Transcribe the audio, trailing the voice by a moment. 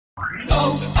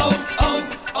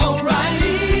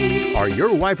O'Reilly. Are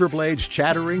your wiper blades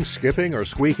chattering, skipping, or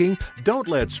squeaking? Don't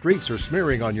let streaks or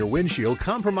smearing on your windshield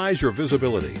compromise your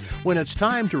visibility. When it's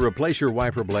time to replace your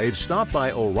wiper blades, stop by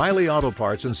O'Reilly Auto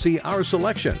Parts and see our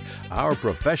selection. Our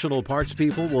professional parts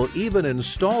people will even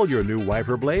install your new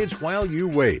wiper blades while you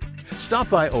wait. Stop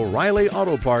by O'Reilly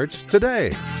Auto Parts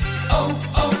today.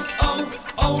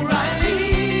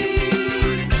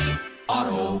 O'Reilly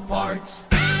Auto Parts.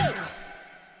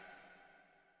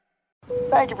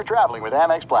 Thank you for traveling with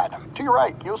Amex Platinum. To your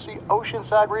right, you'll see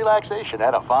oceanside relaxation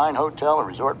at a fine hotel and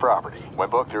resort property. When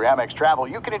booked through Amex Travel,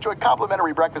 you can enjoy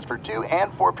complimentary breakfast for 2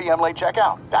 and 4 p.m. late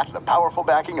checkout. That's the powerful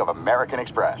backing of American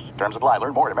Express. Terms apply.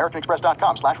 Learn more at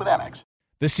americanexpress.com/withAmex.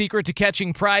 The secret to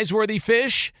catching prize-worthy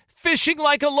fish? Fishing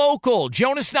like a local.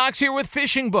 Jonas Knox here with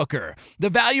Fishing Booker.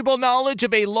 The valuable knowledge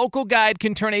of a local guide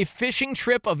can turn a fishing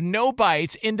trip of no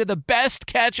bites into the best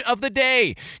catch of the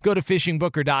day. Go to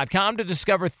fishingbooker.com to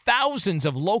discover thousands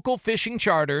of local fishing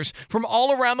charters from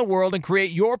all around the world and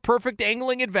create your perfect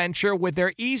angling adventure with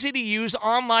their easy-to-use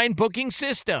online booking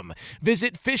system.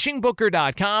 Visit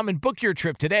fishingbooker.com and book your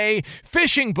trip today.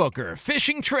 Fishing Booker.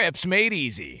 Fishing trips made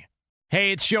easy.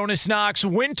 Hey, it's Jonas Knox.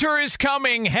 Winter is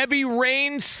coming. Heavy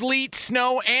rain, sleet,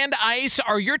 snow, and ice.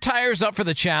 Are your tires up for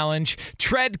the challenge?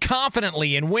 Tread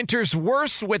confidently in winter's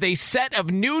worst with a set of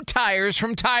new tires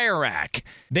from Tire Rack.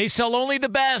 They sell only the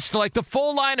best, like the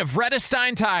full line of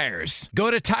Redestein tires. Go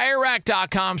to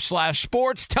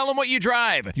TireRack.com/sports. Tell them what you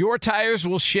drive. Your tires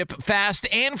will ship fast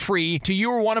and free to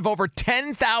you or one of over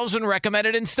 10,000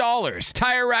 recommended installers.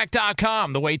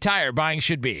 TireRack.com, the way tire buying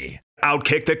should be.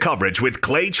 Outkick the coverage with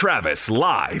Clay Travis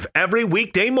live every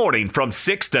weekday morning from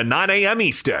 6 to 9 a.m.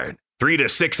 Eastern, 3 to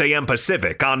 6 a.m.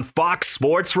 Pacific on Fox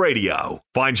Sports Radio.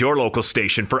 Find your local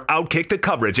station for Outkick the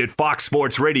coverage at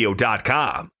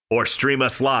foxsportsradio.com or stream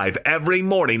us live every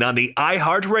morning on the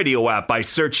iHeartRadio app by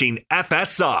searching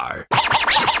FSR. Now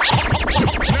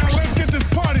let's get this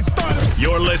party started.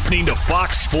 You're listening to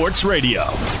Fox Sports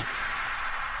Radio.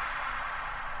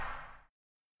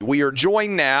 We are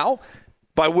joined now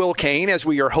by Will Cain, as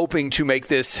we are hoping to make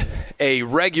this a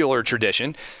regular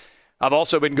tradition. I've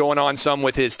also been going on some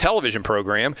with his television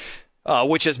program,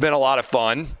 which has been a lot of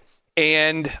fun.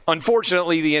 And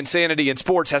unfortunately, the insanity in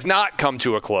sports has not come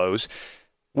to a close,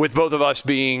 with both of us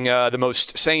being the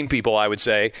most sane people, I would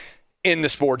say, in the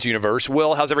sports universe.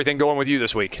 Will, how's everything going with you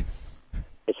this week?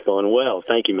 It's going well.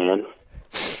 Thank you, man.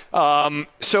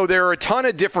 So there are a ton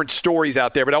of different stories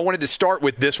out there, but I wanted to start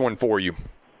with this one for you.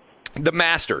 The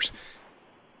Masters.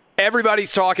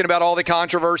 Everybody's talking about all the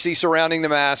controversy surrounding the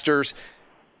Masters,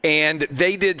 and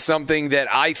they did something that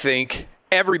I think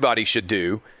everybody should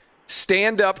do.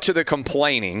 Stand up to the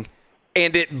complaining,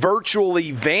 and it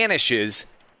virtually vanishes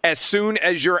as soon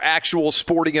as your actual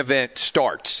sporting event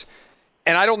starts.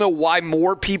 And I don't know why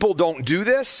more people don't do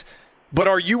this, but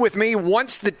are you with me?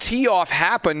 Once the tee-off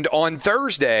happened on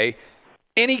Thursday,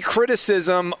 any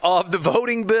criticism of the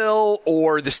voting bill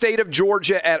or the state of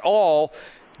Georgia at all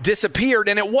disappeared,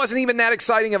 and it wasn't even that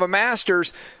exciting of a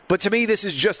Masters. But to me, this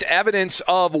is just evidence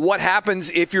of what happens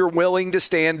if you're willing to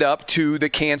stand up to the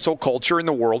cancel culture in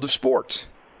the world of sports.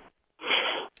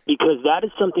 Because that is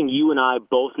something you and I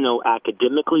both know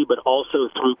academically, but also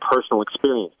through personal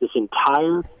experience. This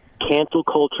entire cancel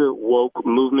culture woke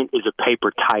movement is a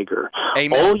paper tiger.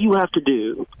 Amen. All you have to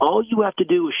do is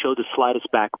show the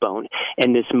slightest backbone,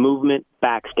 and this movement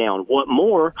backs down. What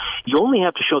more, you only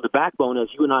have to show the backbone, as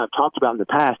you and I have talked about in the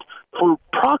past, for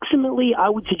approximately, I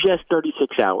would suggest,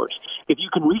 36 hours. If you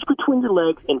can reach between your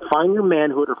legs and find your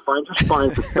manhood or find your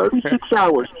spine for 36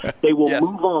 hours, they will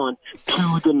move on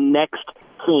to the next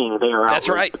thing they are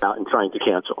outraged about and trying to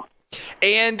cancel.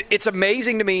 And it's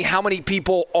amazing to me how many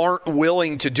people aren't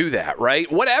willing to do that,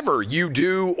 right? Whatever you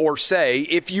do or say,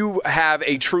 if you have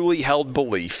a truly held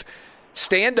belief,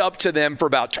 stand up to them for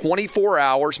about 24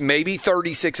 hours, maybe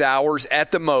 36 hours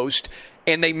at the most,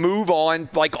 and they move on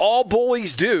like all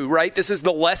bullies do, right? This is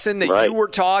the lesson that you were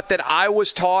taught, that I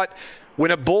was taught.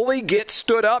 When a bully gets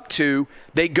stood up to,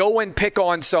 they go and pick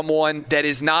on someone that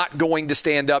is not going to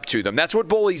stand up to them. That's what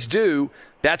bullies do.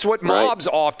 That's what mobs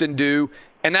often do.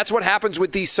 And that's what happens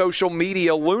with these social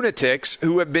media lunatics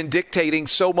who have been dictating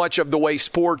so much of the way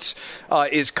sports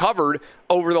is covered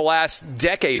over the last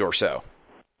decade or so.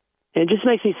 And it just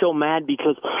makes me so mad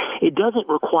because it doesn't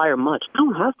require much. You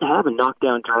don't have to have a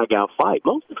knockdown, drag-out fight.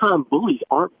 Most of the time, bullies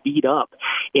aren't beat up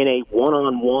in a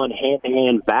one-on-one,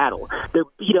 hand-to-hand battle. They're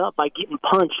beat up by getting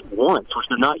punched once, which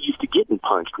they're not used to getting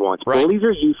punched once. Right. Bullies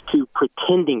are used to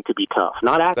pretending to be tough,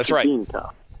 not actually being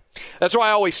tough. That's why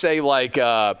I always say, like,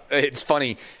 it's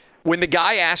funny. When the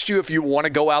guy asks you if you want to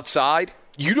go outside,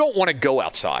 you don't want to go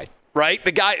outside. right?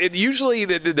 The guy, usually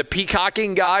the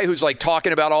peacocking guy who's like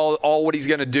talking about all what he's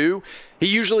going to do, he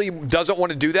usually doesn't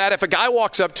want to do that. If a guy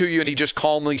walks up to you and he just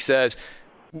calmly says,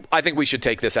 I think we should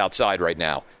take this outside right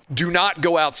now, do not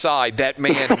go outside. That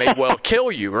man may well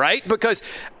kill you, right? Because,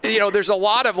 there's a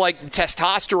lot of like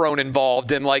testosterone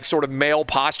involved in like sort of male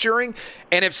posturing.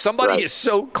 And if somebody is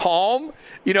so calm,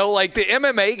 like the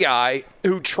MMA guy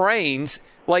who trains,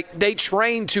 like they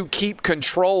train to keep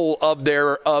control of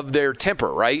their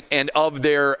temper, right? And of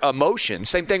their emotions.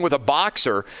 Same thing with a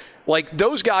boxer. Like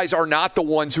those guys are not the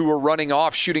ones who are running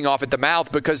off, shooting off at the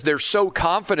mouth because they're so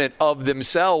confident of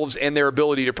themselves and their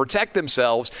ability to protect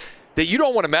themselves that you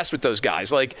don't want to mess with those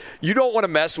guys. Like you don't want to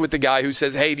mess with the guy who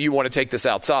says, hey, do you want to take this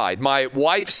outside? My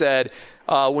wife said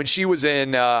when she was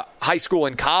in high school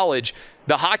and college,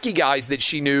 the hockey guys that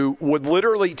she knew would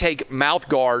literally take mouth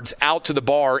guards out to the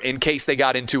bar in case they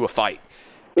got into a fight.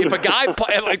 If a guy,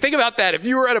 like, think about that. If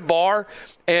you were at a bar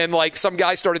and like some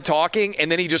guy started talking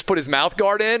and then he just put his mouth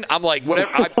guard in, I'm like,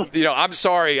 whatever. I'm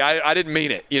sorry, I didn't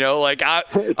mean it. I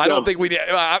don't think we.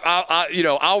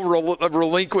 I'll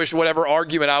relinquish whatever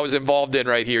argument I was involved in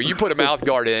right here. You put a mouth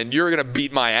guard in, you're gonna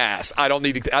beat my ass. I don't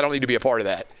need to be a part of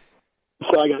that.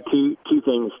 So I got two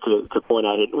things to point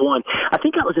out. One, I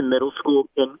think I was in middle school,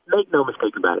 and make no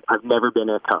mistake about it, I've never been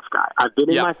a tough guy. I've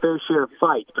been in my fair share of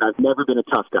fights, but I've never been a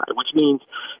tough guy, which means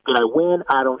did I win?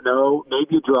 I don't know.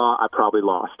 Maybe a draw. I probably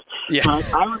lost. Yeah.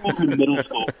 But I remember in middle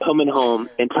school coming home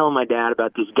and telling my dad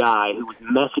about this guy who was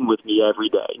messing with me every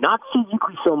day. Not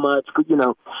physically so much, but,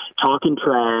 talking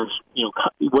trash,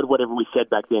 whatever we said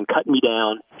back then, cutting me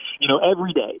down,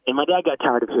 every day. And my dad got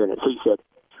tired of hearing it, so he said,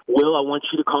 Will, I want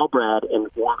you to call Brad, and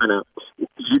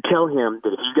you tell him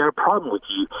that if he's got a problem with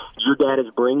you, your dad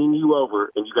is bringing you over,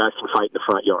 and you guys can fight in the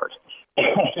front yard.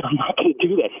 I'm not going to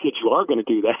do that. He said, you are going to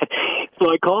do that.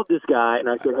 So I called this guy, and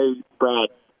I said, hey, Brad,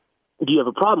 do you have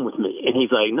a problem with me? And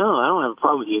he's like, no, I don't have a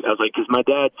problem with you. I was like, because my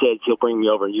dad says he'll bring me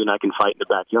over, and you and I can fight in the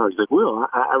backyard. He's like, Will,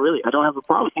 I don't have a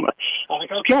problem. I'm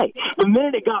like, okay. The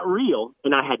minute it got real,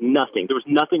 and I had nothing, there was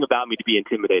nothing about me to be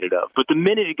intimidated of. But the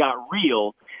minute it got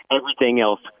real, everything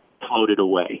else floated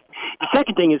away. The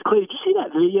second thing is, Clay, did you see that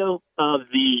video of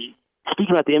speaking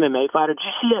about the MMA fighter, did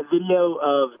you see that video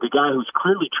of the guy who's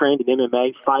clearly trained in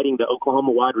MMA fighting the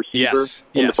Oklahoma wide receiver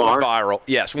in the bar? Went viral.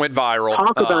 Yes, went viral.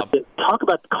 Talk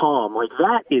about the calm. Like,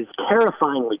 that is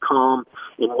terrifyingly calm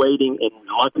and waiting and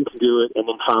reluctant to do it, and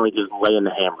then finally just laying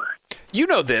the hammer. You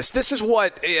know this. This is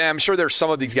what I'm sure there's some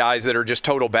of these guys that are just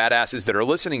total badasses that are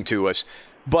listening to us.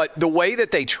 But the way that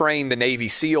they train the Navy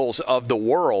SEALs of the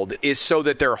world is so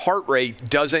that their heart rate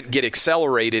doesn't get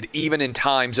accelerated even in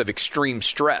times of extreme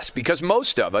stress. Because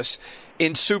most of us,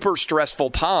 in super stressful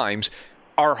times,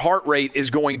 our heart rate is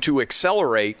going to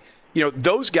accelerate.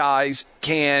 Those guys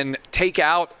can take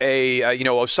out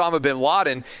Osama bin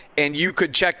Laden, and you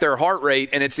could check their heart rate,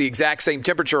 and it's the exact same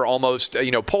temperature, almost,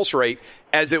 pulse rate,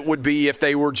 as it would be if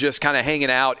they were just kind of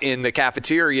hanging out in the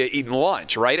cafeteria eating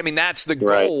lunch, right? I mean, that's the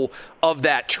goal of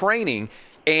that training.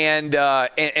 And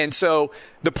so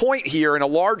the point here in a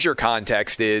larger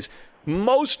context is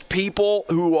most people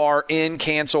who are in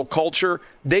cancel culture,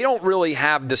 they don't really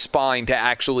have the spine to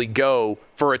actually go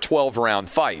for a 12-round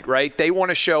fight, right? They want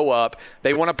to show up.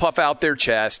 They want to puff out their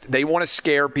chest. They want to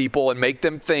scare people and make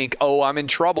them think, oh, I'm in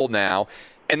trouble now.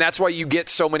 And that's why you get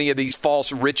so many of these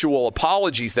false ritual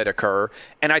apologies that occur.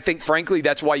 And I think, frankly,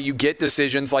 that's why you get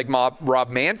decisions like Rob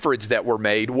Manfred's that were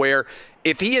made, where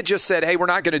if he had just said, hey, we're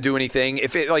not going to do anything,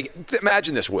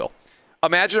 imagine this, Will.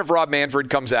 Imagine if Rob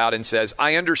Manfred comes out and says,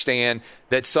 I understand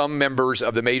that some members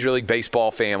of the Major League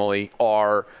Baseball family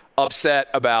are upset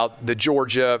about the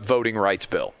Georgia voting rights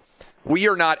bill. We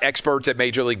are not experts at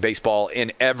Major League Baseball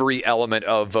in every element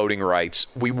of voting rights.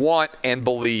 We want and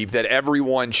believe that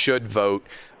everyone should vote.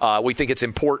 We think it's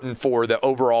important for the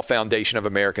overall foundation of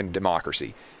American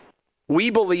democracy. We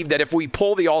believe that if we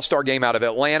pull the All-Star game out of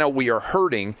Atlanta, we are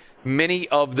hurting many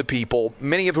of the people,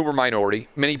 many of whom are minority,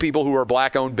 many people who are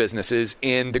black-owned businesses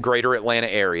in the greater Atlanta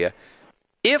area.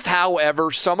 If,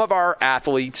 however, some of our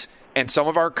athletes and some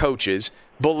of our coaches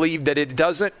believe that it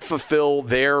doesn't fulfill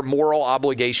their moral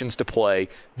obligations to play,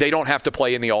 they don't have to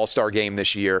play in the All-Star game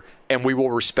this year, and we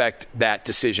will respect that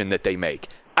decision that they make.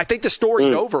 I think the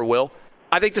story's over, Will.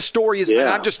 I think the story is, and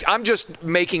I'm just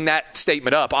making that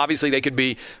statement up. Obviously, they could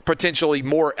be potentially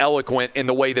more eloquent in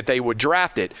the way that they would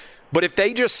draft it. But if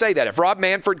they just say that, if Rob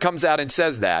Manfred comes out and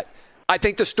says that, I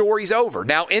think the story's over.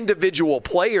 Now, individual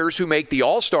players who make the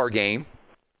All-Star game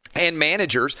and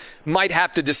managers might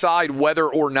have to decide whether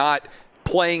or not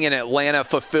playing in Atlanta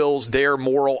fulfills their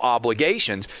moral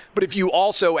obligations. But if you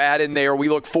also add in there, we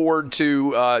look forward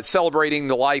to celebrating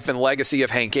the life and legacy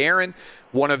of Hank Aaron.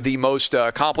 one of the most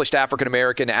accomplished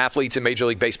African-American athletes in Major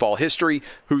League Baseball history,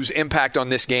 whose impact on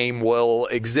this game will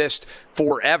exist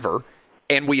forever.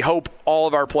 And we hope all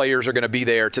of our players are going to be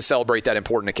there to celebrate that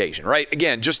important occasion, right?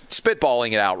 Again, just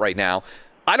spitballing it out right now,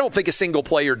 I don't think a single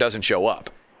player doesn't show up.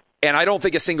 And I don't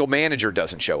think a single manager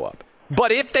doesn't show up.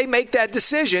 But if they make that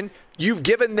decision, you've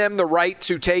given them the right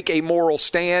to take a moral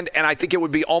stand, and I think it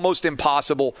would be almost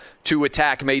impossible to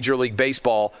attack Major League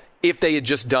Baseball if they had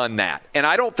just done that. And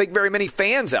I don't think very many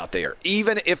fans out there,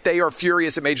 even if they are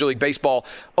furious at Major League Baseball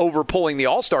over pulling the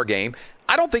All-Star game,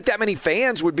 I don't think that many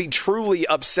fans would be truly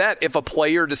upset if a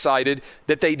player decided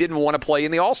that they didn't want to play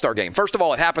in the All-Star game. First of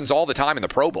all, it happens all the time in the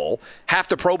Pro Bowl. Half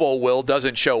the Pro Bowl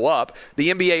doesn't show up. The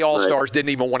NBA All-Stars didn't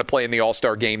even want to play in the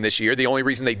All-Star game this year. The only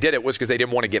reason they did it was because they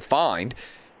didn't want to get fined.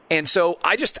 And so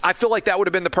I feel like that would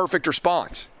have been the perfect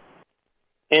response.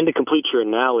 And to complete your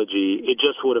analogy, it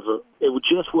would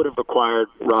just have required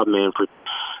Rob Manfred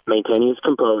maintaining his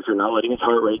composure, not letting his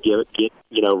heart rate get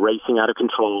racing out of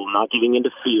control, not giving into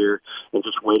fear, and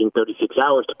just waiting 36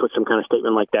 hours to put some kind of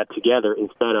statement like that together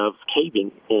instead of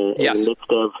caving in the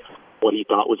midst of what he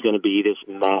thought was going to be this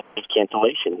massive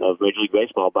cancellation of Major League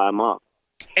Baseball by a mob.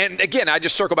 And again, I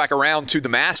just circle back around to the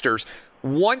Masters.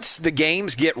 Once the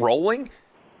games get rolling,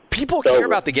 people care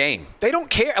about the game. They don't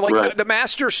care. Like the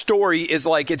Masters story is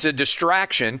like it's a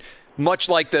distraction, much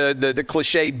like the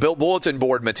cliche bulletin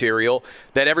board material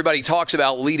that everybody talks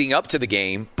about leading up to the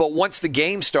game. But once the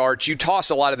game starts, you toss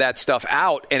a lot of that stuff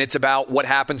out, and it's about what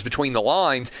happens between the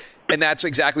lines. And that's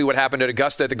exactly what happened at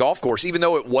Augusta at the golf course. Even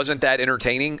though it wasn't that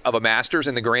entertaining of a Masters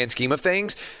in the grand scheme of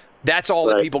things, that's all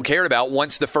that people cared about.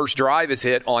 Once the first drive is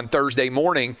hit on Thursday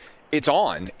morning, it's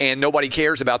on, and nobody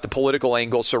cares about the political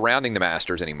angle surrounding the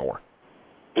Masters anymore.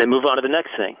 Then move on to the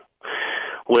next thing,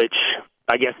 which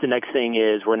I guess the next thing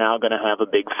is we're now going to have a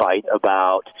big fight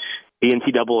about the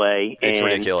NCAA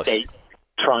and state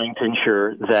trying to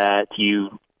ensure that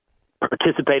you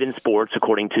participate in sports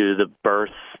according to the birth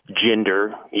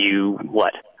gender you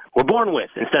were born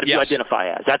with instead of you identify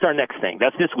as. That's our next thing.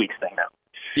 That's this week's thing now.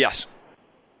 Yes.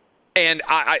 And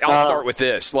I'll start with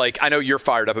this. Like, I know you're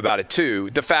fired up about it too.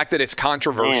 The fact that it's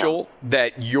controversial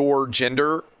that your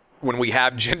gender, when we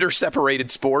have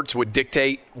gender-separated sports, would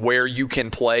dictate where you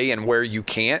can play and where you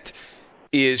can't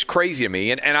is crazy to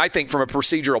me. And I think from a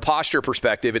procedural posture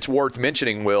perspective, it's worth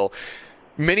mentioning, Will,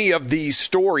 many of these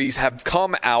stories have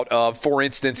come out of, for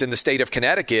instance, in the state of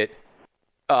Connecticut,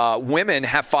 women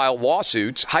have filed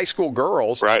lawsuits, high school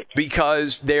girls,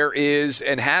 because there is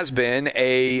and has been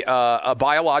a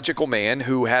biological man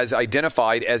who has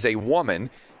identified as a woman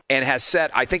and has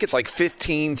set, I think it's like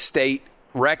 15 state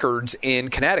records in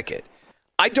Connecticut.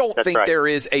 I don't think there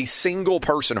is a single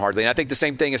person hardly, and I think the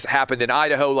same thing has happened in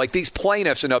Idaho. Like these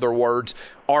plaintiffs, in other words,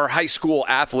 are high school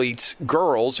athletes,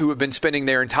 girls who have been spending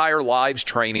their entire lives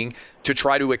training to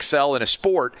try to excel in a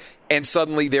sport, and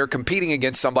suddenly they're competing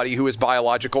against somebody who is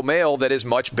biological male that is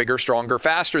much bigger, stronger,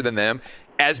 faster than them,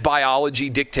 as biology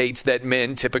dictates that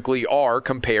men typically are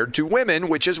compared to women,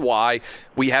 which is why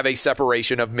we have a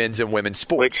separation of men's and women's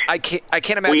sports. I can't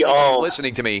imagine anyone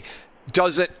listening to me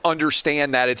doesn't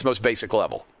understand that at its most basic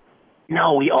level.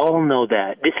 No, we all know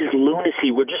that. This is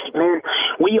lunacy.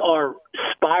 We are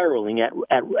spiraling at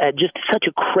just such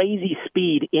a crazy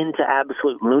speed into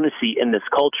absolute lunacy in this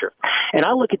culture. And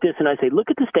I look at this and I say,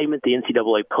 look at the statement the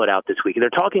NCAA put out this week. And they're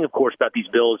talking, of course, about these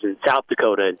bills in South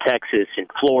Dakota and Texas and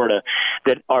Florida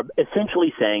that are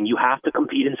essentially saying you have to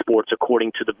compete in sports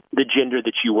according to the gender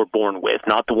that you were born with,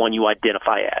 not the one you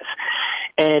identify as.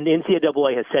 And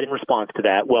NCAA has said in response to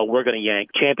that, well, we're going to yank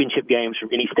championship games from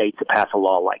any states that pass a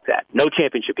law like that. No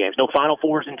championship games, no Final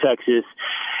Fours in Texas,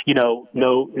 no,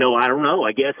 I don't know,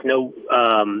 I guess no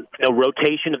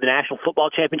rotation of the National Football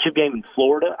Championship game in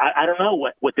Florida. I don't know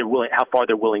what they're willing, how far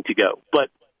they're willing to go. But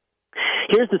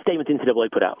here's the statement the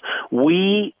NCAA put out.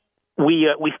 We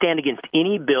stand against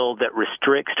any bill that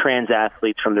restricts trans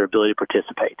athletes from their ability to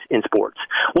participate in sports.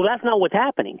 Well, that's not what's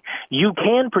happening. You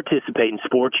can participate in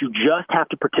sports. You just have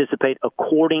to participate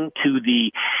according to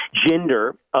the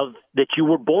gender that you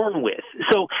were born with.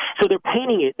 So they're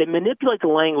painting it. They manipulate the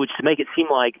language to make it seem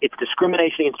like it's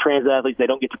discrimination against trans athletes. They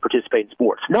don't get to participate in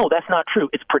sports. No, that's not true.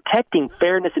 It's protecting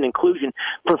fairness and inclusion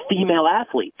for female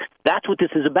athletes. That's what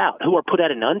this is about, who are put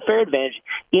at an unfair advantage.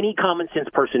 Any common sense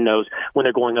person knows when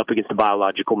they're going up against a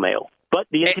biological male. But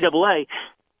the NCAA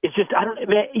is just,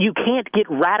 you can't get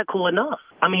radical enough.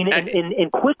 I mean,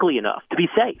 and quickly enough to be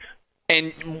safe.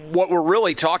 And what we're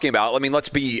really talking about, I mean, let's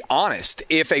be honest.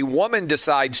 If a woman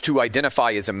decides to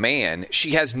identify as a man,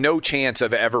 she has no chance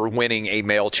of ever winning a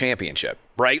male championship,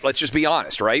 right? Let's just be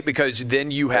honest, right? Because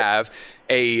then you have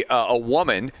a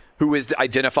woman who is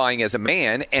identifying as a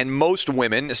man. And most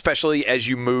women, especially as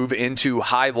you move into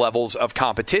high levels of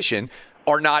competition,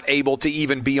 are not able to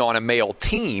even be on a male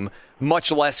team,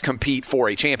 much less compete for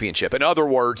a championship. In other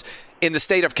words, in the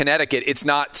state of Connecticut, it's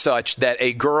not such that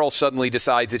a girl suddenly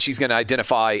decides that she's going to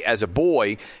identify as a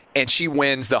boy and she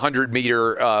wins the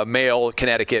 100-meter male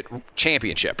Connecticut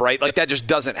championship, right? Like, that just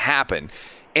doesn't happen.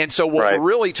 And so what we're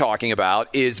really talking about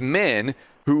is men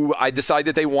who decide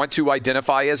that they want to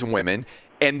identify as women,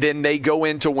 and then they go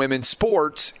into women's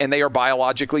sports and they are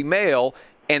biologically male,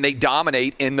 and they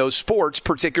dominate in those sports,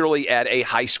 particularly at a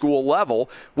high school level,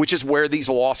 which is where these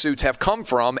lawsuits have come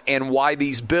from and why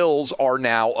these bills are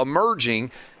now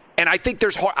emerging. And I think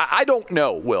I don't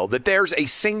know, Will, that there's a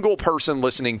single person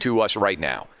listening to us right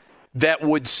now that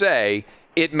would say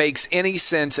it makes any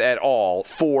sense at all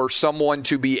for someone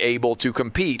to be able to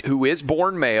compete who is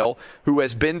born male, who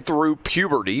has been through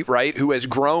puberty, right, who has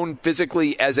grown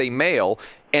physically as a male,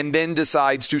 and then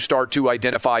decides to start to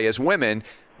identify as women,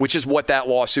 which is what that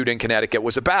lawsuit in Connecticut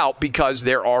was about, because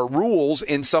there are rules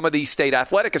in some of these state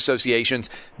athletic associations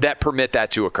that permit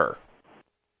that to occur.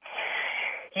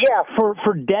 Yeah,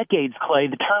 for decades, Clay,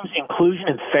 the terms inclusion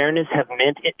and fairness have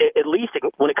meant, at least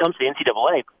when it comes to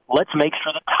NCAA, let's make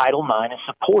sure that Title IX is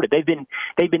supported. They've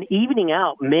been evening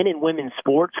out men and women's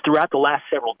sports throughout the last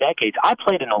several decades. I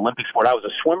played an Olympic sport. I was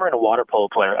a swimmer and a water polo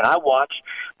player, and I watched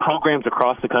programs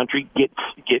across the country get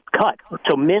cut.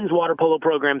 So men's water polo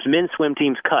programs, men's swim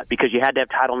teams cut because you had to have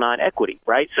Title IX equity,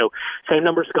 right? So same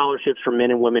number of scholarships for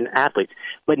men and women athletes.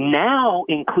 But now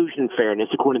inclusion and fairness,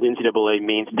 according to the NCAA,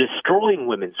 means destroying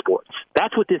women's sports.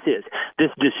 That's what this is. This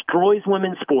destroys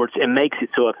women's sports and makes it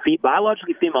so a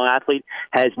biologically female athlete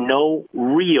has no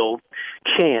real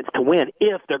chance to win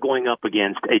if they're going up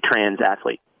against a trans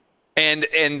athlete. And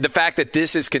the fact that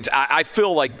this is, I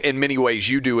feel like in many ways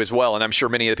you do as well, and I'm sure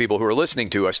many of the people who are listening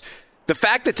to us, the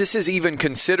fact that this is even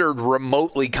considered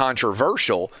remotely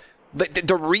controversial,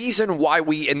 the reason why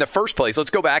we, in the first place,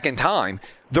 let's go back in time,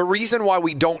 the reason why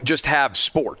we don't just have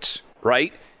sports,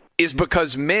 right, is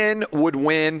because men would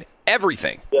win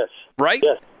everything. Yes. Right?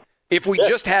 Yes. If we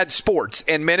just had sports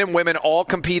and men and women all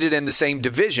competed in the same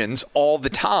divisions all the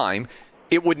time,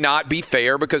 it would not be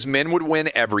fair because men would win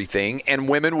everything and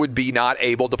women would be not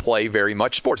able to play very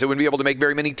much sports. They wouldn't be able to make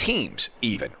very many teams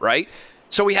even, right?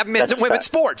 So we have men's and women's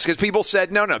sports because people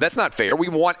said, no, that's not fair. We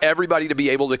want everybody to be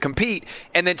able to compete.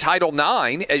 And then Title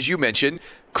IX, as you mentioned,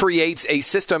 creates a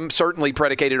system certainly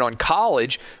predicated on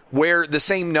college where the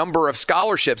same number of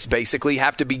scholarships basically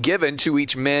have to be given to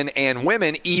each men and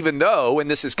women, even though,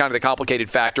 and this is kind of the complicated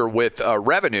factor with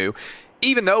revenue,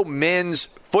 even though men's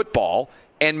football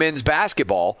and men's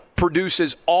basketball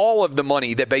produces all of the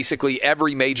money that basically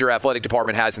every major athletic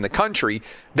department has in the country,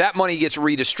 that money gets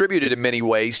redistributed in many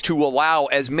ways to allow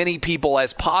as many people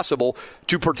as possible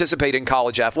to participate in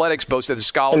college athletics, both of the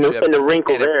scholarship. And the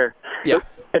wrinkle there. Yeah.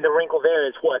 And the wrinkle there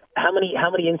is what? How many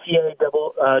NCAA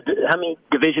how many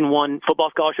Division I football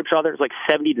scholarships are there? It's like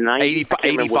 70 to 90.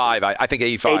 85. I think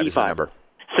 85 is the number.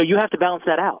 So you have to balance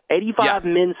that out. 85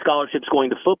 men's scholarships going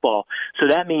to football. So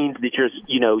that means that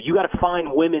you got to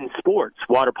find women's sports,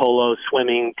 water polo,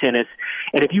 swimming, tennis.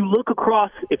 And if you look at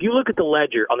the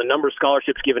ledger on the number of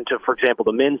scholarships given to, for example,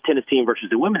 the men's tennis team versus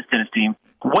the women's tennis team,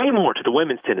 way more to the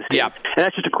women's tennis team. Yeah. And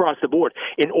that's just across the board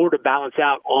in order to balance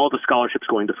out all the scholarships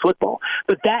going to football.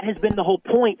 But that has been the whole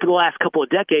point for the last couple of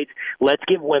decades. Let's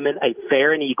give women a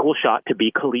fair and equal shot to be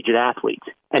collegiate athletes.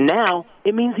 And now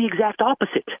it means the exact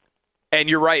opposite. And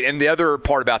you're right. And the other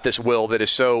part about this, Will, that is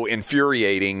so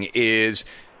infuriating is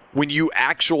when you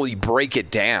actually break it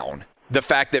down, the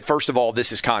fact that, first of all,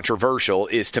 this is controversial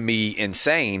is to me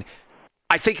insane.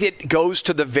 I think it goes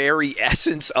to the very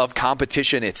essence of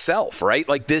competition itself, right?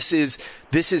 Like this is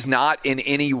not in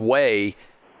any way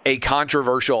a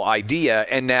controversial idea.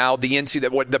 And now the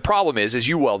NCAA, what the problem is, as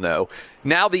you well know,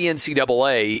 now the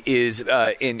NCAA is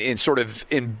in sort of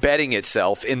embedding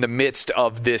itself in the midst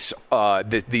of this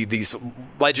these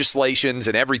legislations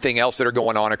and everything else that are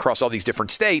going on across all these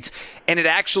different states, and it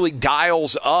actually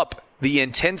dials up the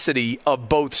intensity of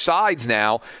both sides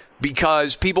now.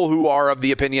 Because people who are of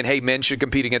the opinion, hey, men should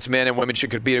compete against men and women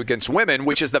should compete against women,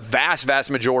 which is the vast,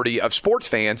 vast majority of sports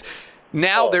fans,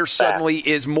 now there suddenly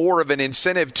is more of an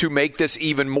incentive to make this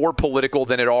even more political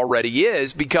than it already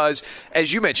is because,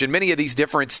 as you mentioned, many of these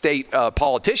different state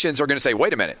politicians are going to say,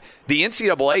 wait a minute, the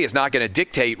NCAA is not going to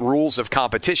dictate rules of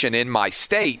competition in my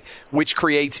state, which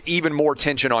creates even more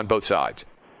tension on both sides.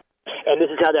 And this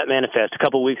is how that manifests. A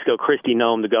couple of weeks ago, Kristi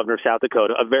Noem, the governor of South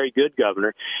Dakota, a very good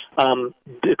governor,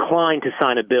 declined to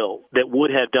sign a bill that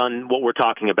would have done what we're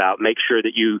talking about, make sure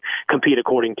that you compete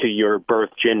according to your birth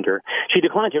gender. She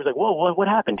declined. She was like, whoa, what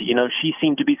happened? She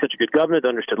seemed to be such a good governor that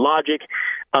understood logic.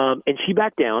 And she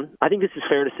backed down. I think this is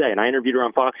fair to say, and I interviewed her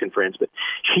on Fox and Friends, but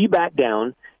she backed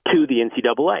down to the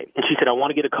NCAA. And she said, I want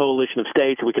to get a coalition of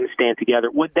states and we can stand together.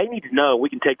 What they need to know, we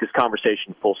can take this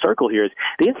conversation full circle here, is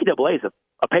the NCAA is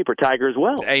a paper tiger as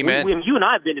well. Amen. You and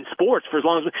I have been in sports for as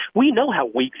long as we know how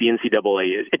weak the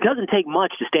NCAA is. It doesn't take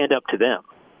much to stand up to them.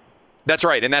 That's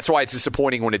right, and that's why it's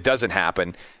disappointing when it doesn't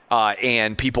happen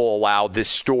and people allow this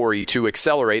story to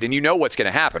accelerate. And you know what's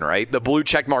going to happen, right? The Blue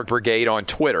Checkmark Brigade on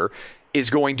Twitter is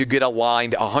going to get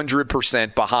aligned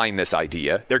 100% behind this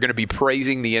idea. They're going to be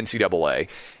praising the NCAA.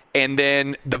 And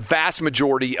then the vast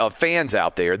majority of fans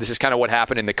out there, this is kind of what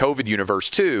happened in the COVID universe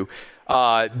too,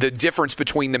 the difference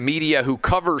between the media who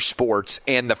covers sports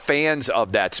and the fans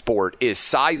of that sport is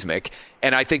seismic.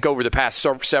 And I think over the past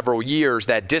several years,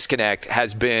 that disconnect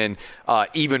has been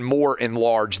even more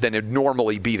enlarged than it would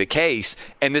normally be the case.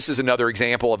 And this is another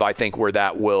example of, I think, where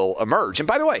that will emerge. And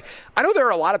by the way, I know there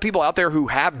are a lot of people out there who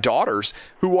have daughters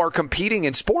who are competing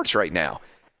in sports right now.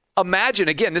 Imagine,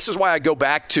 again, this is why I go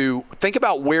back to think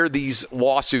about where these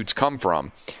lawsuits come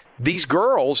from. These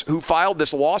girls who filed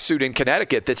this lawsuit in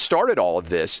Connecticut that started all of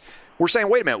this were saying,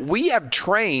 wait a minute, we have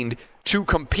trained to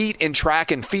compete in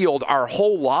track and field our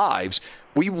whole lives.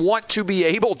 We want to be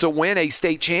able to win a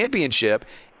state championship.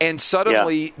 And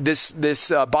suddenly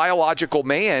this biological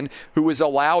man who is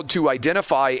allowed to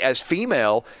identify as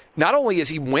female, not only is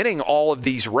he winning all of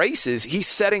these races, he's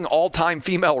setting all-time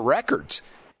female records.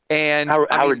 And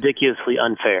how ridiculously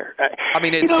unfair. I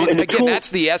mean, again, that's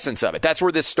the essence of it. That's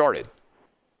where this started.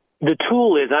 The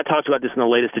tool is, I talked about this in the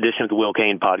latest edition of the Will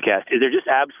Cain podcast, is they're just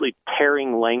absolutely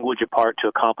tearing language apart to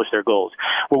accomplish their goals,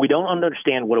 where we don't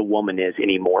understand what a woman is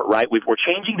anymore, right? We're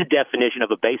changing the definition of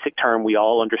a basic term we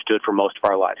all understood for most of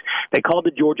our lives. They called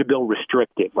the Georgia bill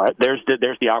restrictive, right? There's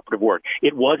the operative word.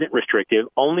 It wasn't restrictive,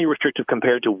 only restrictive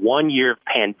compared to 1 year of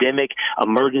pandemic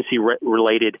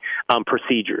emergency-related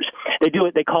procedures.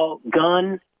 They call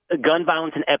gun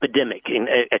violence an epidemic,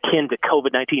 akin to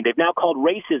COVID-19. They've now called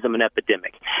racism an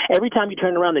epidemic. Every time you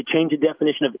turn around, they change the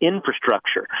definition of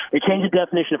infrastructure. They change the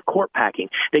definition of court packing.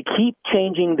 They keep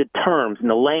changing the terms and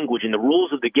the language and the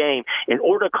rules of the game in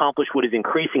order to accomplish what is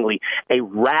increasingly a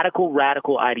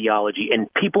radical ideology,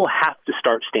 and people have to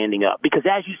start standing up. Because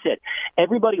as you said,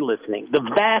 everybody listening, the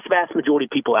vast majority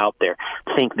of people out there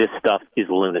think this stuff is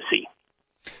lunacy.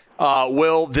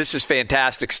 Will, this is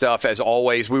fantastic stuff, as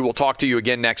always. We will talk to you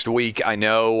again next week. I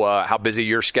know how busy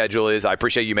your schedule is. I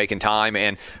appreciate you making time.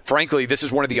 And frankly, this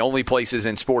is one of the only places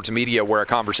in sports media where a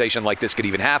conversation like this could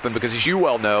even happen, because as you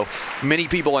well know, many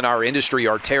people in our industry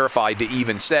are terrified to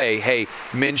even say, hey,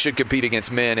 men should compete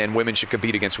against men and women should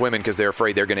compete against women because they're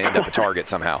afraid they're going to end up a target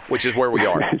somehow, which is where we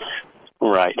are.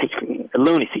 Right.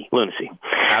 Lunacy.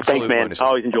 Absolute Thanks, man. lunacy. I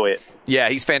always enjoy it. Yeah,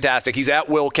 he's fantastic. He's at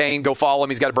Will Cain. Go follow him.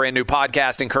 He's got a brand new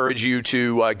podcast. Encourage you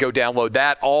to go download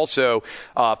that. Also,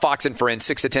 Fox and Friends,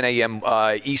 6 to 10 a.m.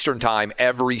 Eastern Time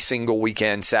every single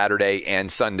weekend, Saturday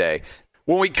and Sunday.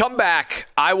 When we come back,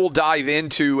 I will dive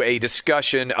into a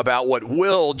discussion about what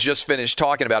Will just finished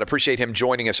talking about. I appreciate him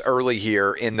joining us early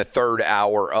here in the third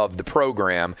hour of the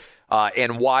program,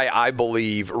 and why I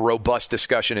believe robust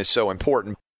discussion is so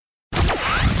important.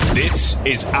 This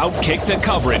is Outkick the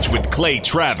Coverage with Clay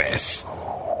Travis.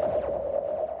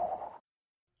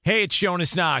 Hey, it's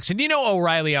Jonas Knox, and you know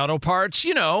O'Reilly Auto Parts.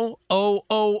 You know,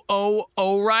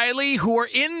 O'Reilly, who are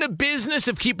in the business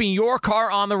of keeping your car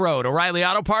on the road. O'Reilly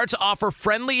Auto Parts offer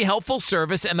friendly, helpful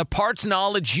service and the parts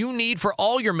knowledge you need for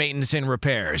all your maintenance and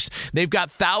repairs. They've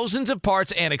got thousands of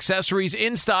parts and accessories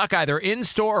in stock, either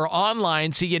in-store or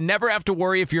online, so you never have to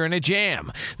worry if you're in a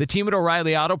jam. The team at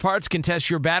O'Reilly Auto Parts can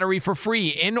test your battery for free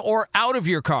in or out of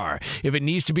your car. If it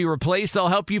needs to be replaced, they'll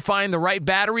help you find the right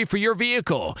battery for your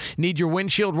vehicle. Need your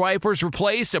windshield wipers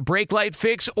replaced, a brake light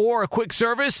fix, or a quick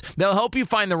service? They'll help you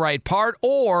find the right part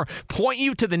or point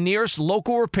you to the nearest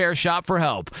local repair shop for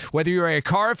help. Whether you're a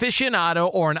car aficionado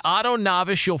or an auto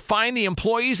novice, you'll find the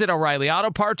employees at O'Reilly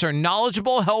Auto Parts are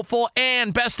knowledgeable, helpful,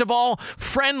 and best of all,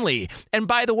 friendly. And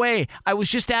by the way, I was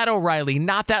just at O'Reilly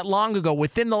not that long ago,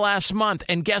 within the last month,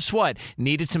 and guess what?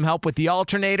 Needed some help with the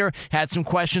alternator, had some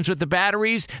questions with the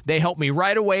batteries. They helped me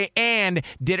right away and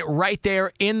did it right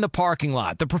there in the parking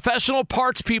lot. The professional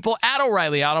parts people at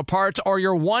O'Reilly Auto Parts are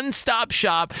your one-stop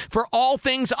shop for all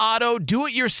things auto,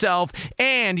 do-it-yourself,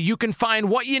 and you can find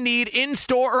what you need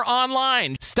in-store or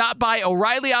online. Stop by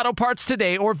O'Reilly Auto Parts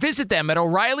today or visit them at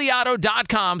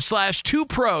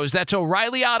O'ReillyAuto.com/2pros. That's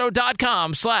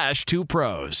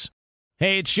O'ReillyAuto.com/2pros.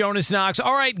 Hey, it's Jonas Knox.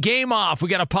 All right, game off. We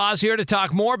got to pause here to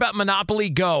talk more about Monopoly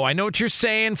Go. I know what you're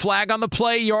saying. Flag on the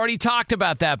play. You already talked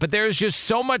about that, but there's just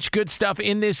so much good stuff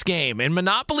in this game. In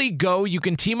Monopoly Go, you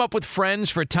can team up with friends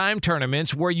for time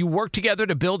tournaments where you work together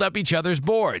to build up each other's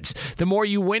boards. The more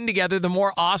you win together, the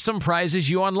more awesome prizes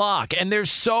you unlock. And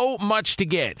there's so much to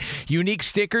get. Unique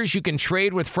stickers you can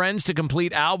trade with friends to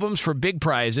complete albums for big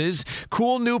prizes.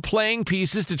 Cool new playing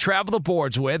pieces to travel the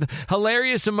boards with.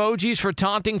 Hilarious emojis for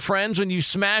taunting friends when you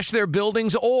smash their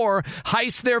buildings or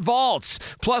heist their vaults.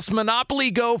 Plus, Monopoly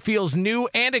Go feels new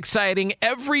and exciting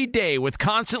every day with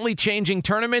constantly changing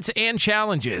tournaments and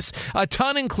challenges. A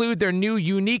ton include their new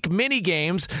unique mini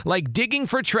games like digging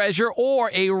for treasure or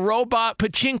a robot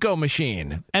pachinko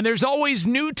machine. And there's always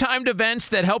new timed events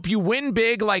that help you win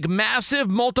big, like massive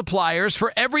multipliers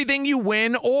for everything you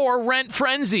win or rent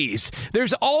frenzies.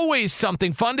 There's always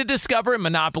something fun to discover in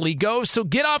Monopoly Go, so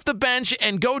get off the bench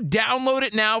and go download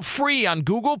it now free on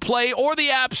Google Play or the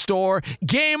App Store.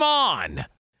 Game on!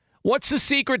 What's the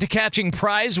secret to catching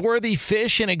prize-worthy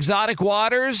fish in exotic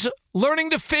waters? Learning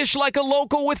to fish like a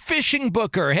local with Fishing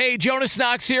Booker. Hey, Jonas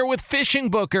Knox here with Fishing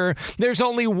Booker. There's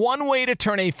only one way to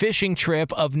turn a fishing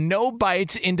trip of no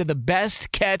bites into the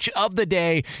best catch of the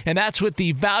day, and that's with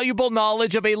the valuable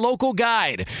knowledge of a local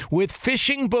guide. With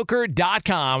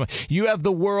FishingBooker.com, you have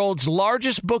the world's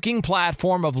largest booking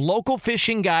platform of local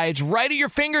fishing guides right at your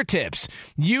fingertips.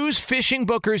 Use Fishing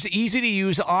Booker's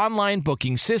easy-to-use online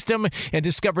booking system and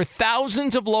discover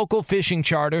thousands of local fishing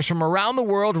charters from around the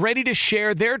world ready to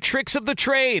share their tricks of the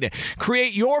trade.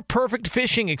 Create your perfect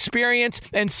fishing experience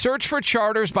and search for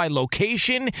charters by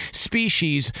location,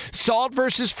 species, salt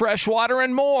versus freshwater,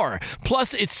 and more.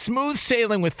 Plus, it's smooth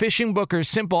sailing with Fishing Booker's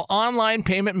simple online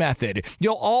payment method.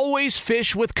 You'll always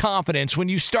fish with confidence when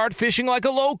you start fishing like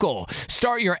a local.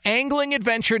 Start your angling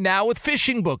adventure now with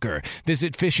Fishing Booker.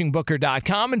 Visit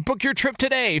FishingBooker.com and book your trip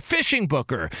today. Fishing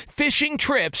Booker. Fishing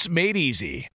trips made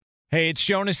easy. Hey, it's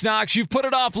Jonas Knox. You've put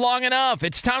it off long enough.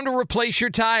 It's time to replace your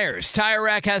tires. Tire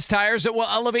Rack has tires that will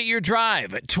elevate your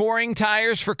drive. Touring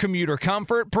tires for commuter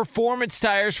comfort, performance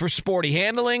tires for sporty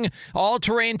handling,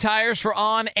 all-terrain tires for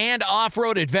on- and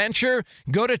off-road adventure.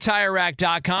 Go to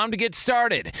TireRack.com to get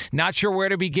started. Not sure where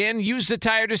to begin? Use the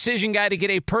Tire Decision Guide to get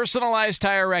a personalized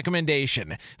tire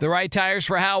recommendation. The right tires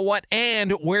for how, what,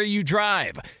 and where you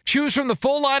drive. Choose from the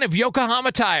full line of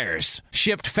Yokohama tires.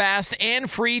 Shipped fast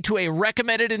and free to a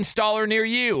recommended installer near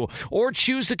you, or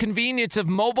choose the convenience of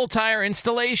mobile tire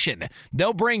installation.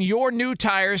 They'll bring your new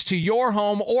tires to your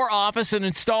home or office and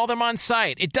install them on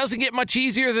site. It doesn't get much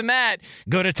easier than that.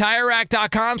 Go to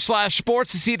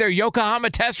TireRack.com/sports to see their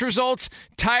Yokohama test results,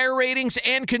 tire ratings,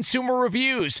 and consumer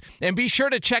reviews. And be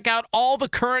sure to check out all the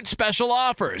current special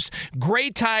offers.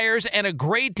 Great tires and a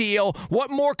great deal. What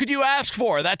more could you ask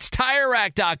for? That's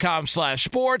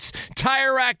TireRack.com/sports.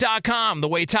 TireRack.com, the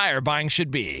way tire buying should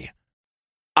be.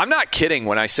 I'm not kidding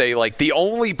when I say, like, the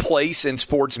only place in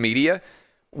sports media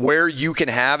where you can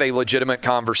have a legitimate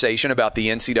conversation about the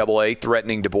NCAA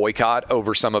threatening to boycott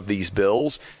over some of these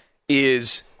bills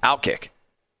is Outkick.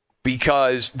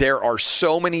 Because there are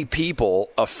so many people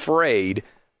afraid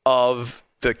of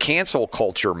the cancel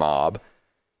culture mob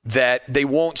that they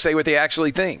won't say what they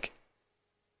actually think.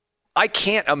 I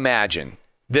can't imagine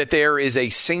that there is a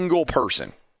single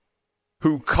person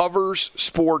who covers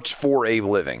sports for a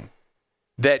living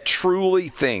that truly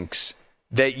thinks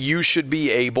that you should be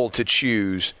able to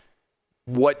choose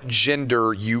what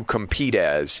gender you compete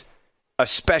as,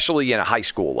 especially in a high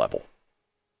school level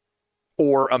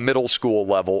or a middle school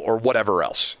level or whatever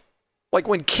else. Like,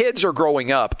 when kids are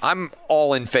growing up, I'm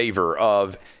all in favor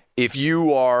of, if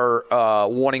you are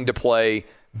wanting to play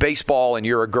baseball and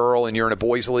you're a girl and you're in a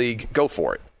boys league, go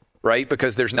for it, right?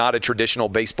 Because there's not a traditional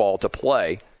baseball to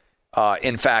play.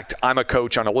 In fact, I'm a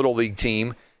coach on a little league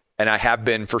team, and I have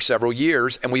been for several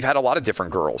years, and we've had a lot of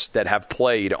different girls that have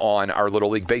played on our Little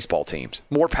League baseball teams.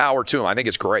 More power to them. I think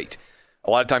it's great.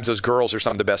 A lot of times those girls are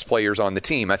some of the best players on the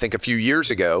team. I think a few years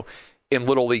ago in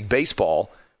Little League baseball,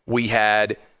 we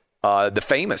had the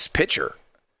famous pitcher.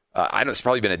 I know it's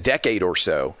probably been a decade or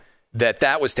so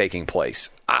that was taking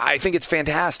place. I think it's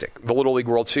fantastic. The Little League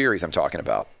World Series I'm talking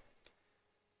about.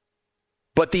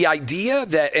 But the idea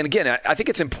that, and again, I think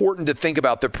it's important to think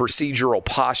about the procedural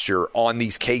posture on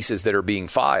these cases that are being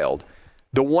filed.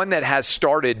 The one that has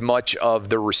started much of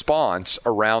the response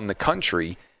around the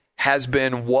country has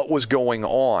been what was going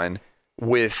on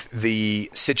with the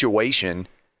situation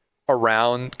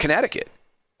around Connecticut.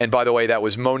 And by the way, that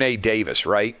was Monet Davis,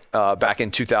 right? Back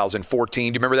in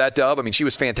 2014. Do you remember that, Dub? I mean, she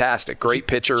was fantastic. Great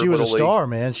pitcher. She was a star,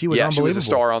 man. She was unbelievable. She was a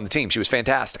star on the team. She was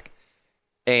fantastic.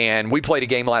 And we played a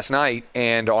game last night,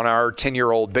 and on our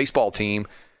 10-year-old baseball team,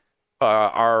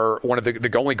 one of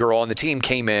the only girl on the team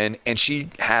came in, and she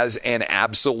has an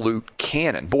absolute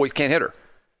cannon. Boys can't hit her.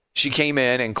 She came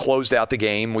in and closed out the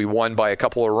game. We won by a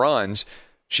couple of runs.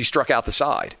 She struck out the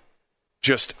side.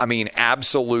 Just, I mean,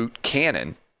 absolute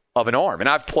cannon of an arm. And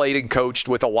I've played and coached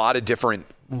with a lot of different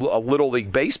Little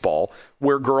League baseball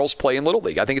where girls play in Little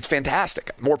League. I think it's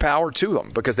fantastic. More power to them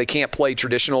because they can't play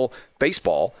traditional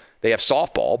baseball. They have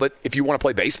softball, but if you want to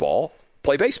play baseball,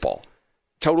 play baseball.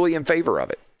 Totally in favor of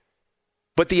it.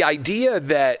 But the idea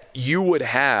that you would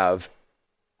have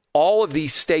all of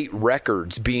these state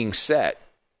records being set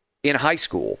in high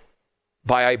school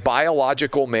by a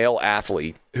biological male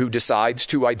athlete who decides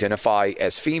to identify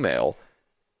as female,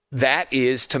 that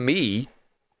is, to me,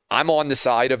 I'm on the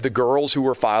side of the girls who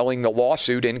are filing the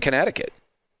lawsuit in Connecticut.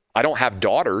 I don't have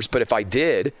daughters, but if I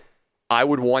did, I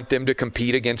would want them to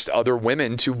compete against other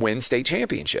women to win state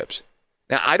championships.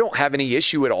 Now, I don't have any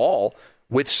issue at all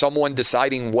with someone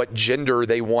deciding what gender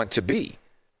they want to be.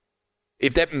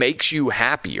 If that makes you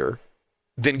happier,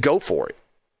 then go for it.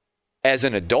 As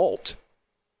an adult,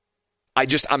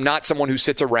 I'm not someone who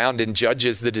sits around and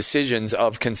judges the decisions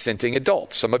of consenting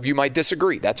adults. Some of you might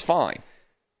disagree. That's fine.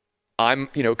 I'm,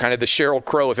 kind of the Sheryl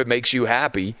Crow. If it makes you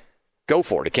happy, go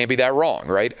for it. It can't be that wrong,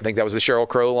 right? I think that was the Sheryl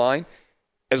Crow line.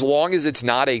 As long as it's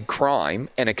not a crime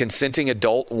and a consenting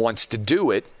adult wants to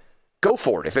do it, go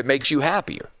for it if it makes you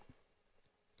happier.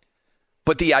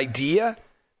 But the idea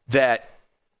that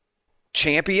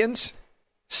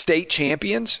state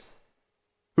champions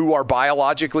who are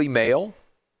biologically male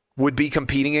would be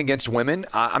competing against women,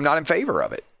 I'm not in favor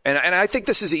of it. And I think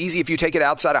this is easy if you take it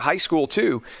outside of high school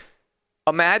too.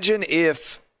 Imagine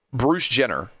if Bruce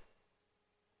Jenner,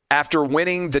 after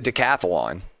winning the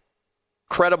decathlon,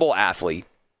 credible athlete,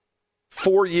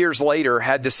 4 years later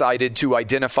had decided to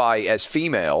identify as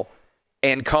female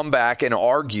and come back and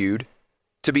argued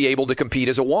to be able to compete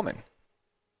as a woman.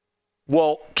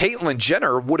 Well, Caitlyn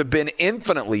Jenner would have been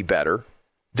infinitely better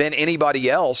than anybody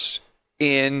else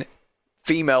in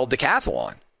female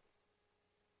decathlon.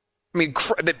 I mean,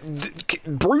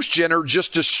 Bruce Jenner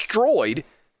just destroyed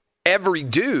every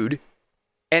dude,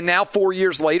 and now 4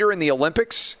 years later in the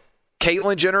Olympics,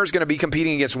 Caitlyn Jenner is going to be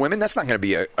competing against women. That's not going to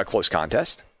be a close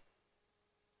contest.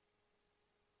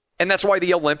 And that's why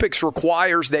the Olympics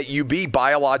requires that you be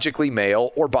biologically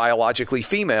male or biologically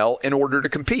female in order to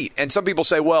compete. And some people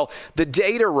say, well, the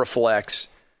data reflects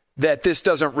that this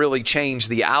doesn't really change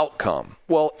the outcome.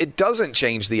 Well, it doesn't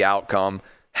change the outcome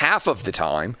half of the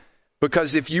time,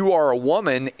 because if you are a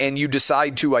woman and you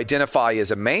decide to identify as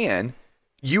a man,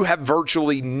 you have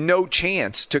virtually no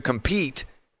chance to compete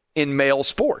in male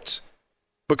sports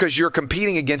because you're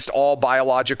competing against all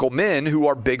biological men who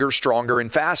are bigger, stronger,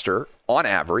 and faster on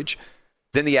average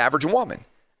than the average woman.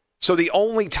 So the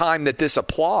only time that this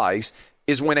applies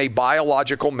is when a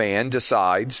biological man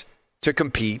decides to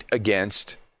compete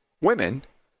against women,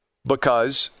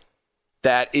 because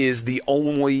that is the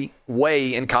only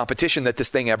way in competition that this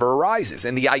thing ever arises.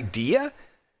 And the idea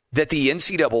that the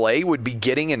NCAA would be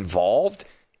getting involved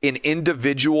in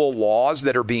individual laws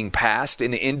that are being passed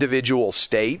in individual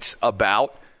states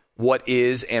about what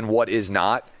is and what is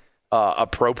not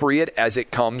appropriate as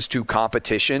it comes to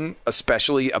competition,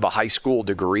 especially of a high school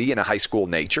degree and a high school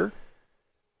nature,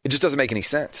 it just doesn't make any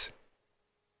sense.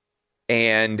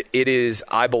 And it is,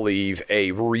 I believe,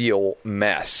 a real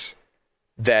mess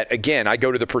that, again, I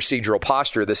go to the procedural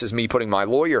posture. This is me putting my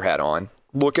lawyer hat on.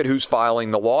 Look at who's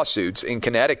filing the lawsuits in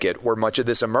Connecticut where much of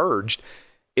this emerged.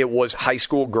 It was high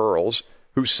school girls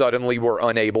who suddenly were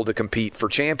unable to compete for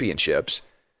championships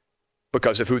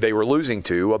because of who they were losing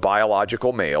to, a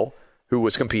biological male who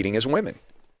was competing as a woman.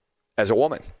 And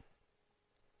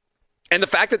the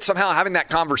fact that somehow having that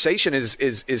conversation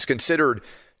is considered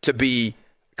to be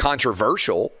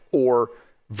controversial or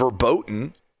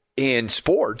verboten in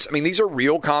sports. I mean, these are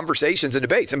real conversations and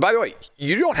debates. And by the way,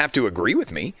 you don't have to agree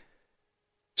with me.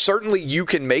 Certainly you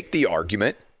can make the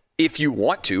argument if you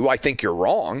want to. I think you're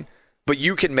wrong, but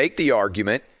you can make the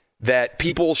argument that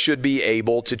people should be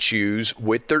able to choose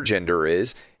what their gender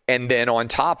is. And then on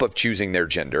top of choosing their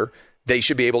gender, they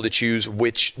should be able to choose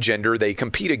which gender they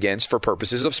compete against for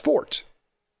purposes of sports.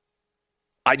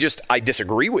 I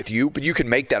disagree with you, but you can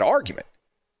make that argument.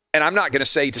 And I'm not going to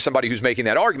say to somebody who's making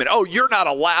that argument, oh, you're not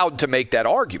allowed to make that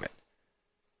argument.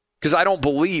 Because I don't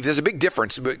believe there's a big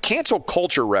difference. But cancel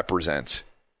culture represents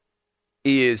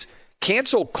is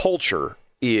Cancel culture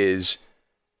is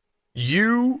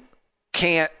you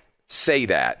can't say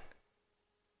that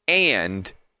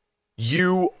and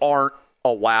you aren't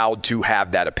allowed to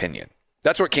have that opinion.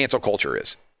 That's what cancel culture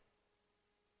is.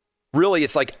 Really,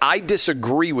 it's like I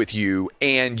disagree with you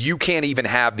and you can't even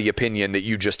have the opinion that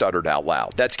you just uttered out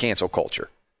loud. That's cancel culture.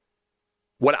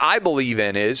 What I believe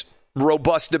in is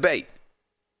robust debate.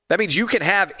 That means you can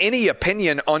have any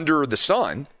opinion under the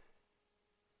sun,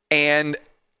 and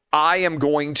I am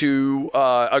going to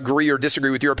agree or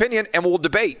disagree with your opinion, and we'll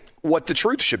debate what the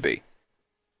truth should be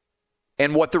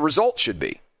and what the results should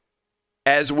be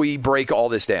as we break all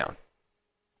this down.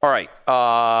 All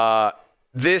right.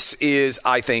 This is,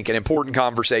 I think, an important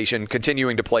conversation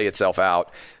continuing to play itself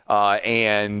out.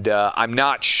 And I'm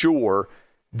not sure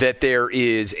that there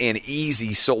is an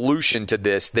easy solution to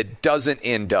this that doesn't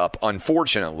end up,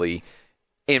 unfortunately,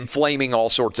 inflaming all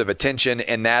sorts of attention.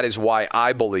 And that is why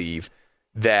I believe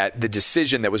that the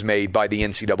decision that was made by the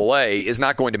NCAA is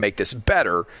not going to make this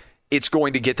better. It's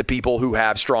going to get the people who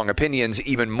have strong opinions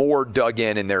even more dug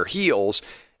in their heels.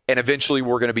 And eventually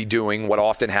we're going to be doing what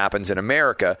often happens in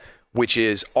America, which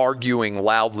is arguing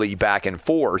loudly back and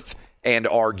forth and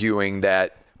arguing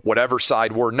that whatever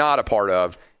side we're not a part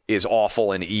of is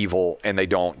awful and evil and they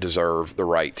don't deserve the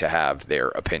right to have their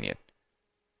opinion.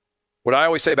 What I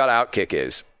always say about Outkick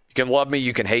is, you can love me,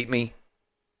 you can hate me,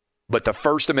 but the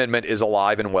First Amendment is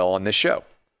alive and well on this show.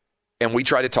 And we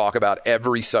try to talk about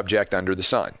every subject under the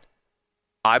sun.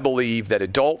 I believe that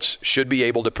adults should be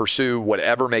able to pursue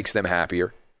whatever makes them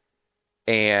happier.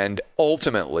 And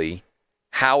ultimately,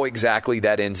 how exactly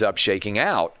that ends up shaking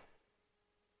out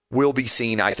will be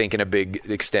seen, I think, in a big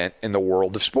extent in the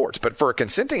world of sports. But for a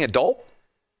consenting adult,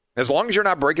 as long as you're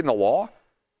not breaking the law,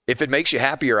 if it makes you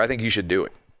happier, I think you should do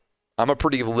it. I'm a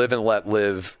pretty live and let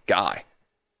live guy.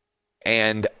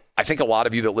 And I think a lot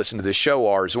of you that listen to this show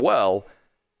are as well.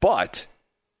 But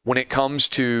when it comes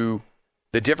to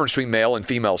the difference between male and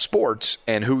female sports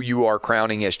and who you are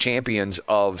crowning as champions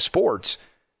of sports,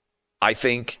 I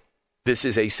think this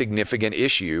is a significant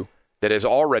issue that has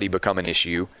already become an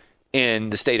issue in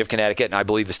the state of Connecticut and I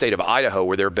believe the state of Idaho,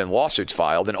 where there have been lawsuits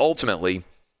filed. And ultimately,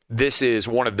 this is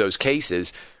one of those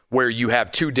cases where you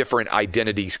have two different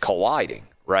identities colliding,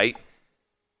 right?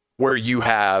 Where you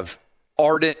have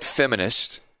ardent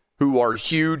feminists who are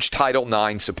huge Title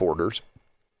IX supporters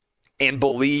and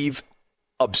believe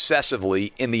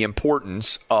obsessively in the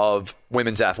importance of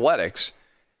women's athletics.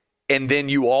 And then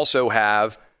you also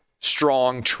have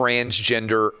strong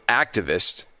transgender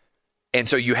activists. And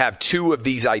so you have two of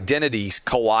these identities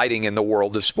colliding in the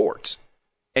world of sports.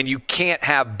 And you can't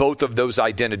have both of those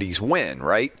identities win,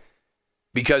 right?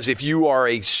 Because if you are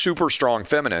a super strong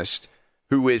feminist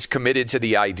who is committed to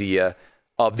the idea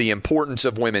of the importance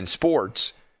of women's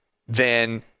sports,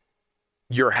 then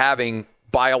you're having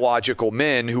biological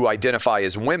men who identify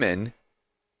as women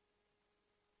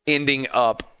ending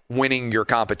up winning your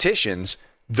competitions.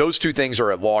 Those two things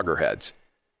are at loggerheads.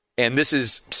 And this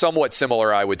is somewhat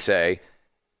similar, I would say,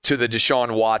 to the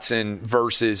Deshaun Watson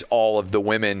versus all of the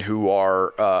women who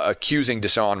are accusing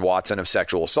Deshaun Watson of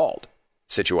sexual assault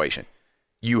situation.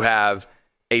 You have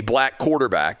a black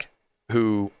quarterback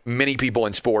who many people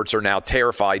in sports are now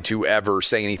terrified to ever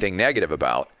say anything negative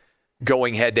about,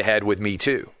 going head-to-head with Me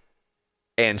Too.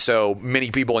 And so many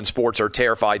people in sports are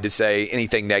terrified to say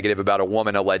anything negative about a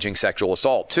woman alleging sexual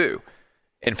assault, too.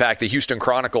 In fact, the Houston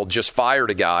Chronicle just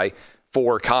fired a guy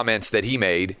for comments that he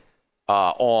made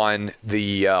on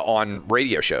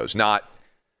radio shows, not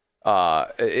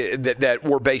that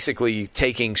were basically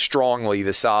taking strongly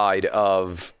the side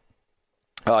of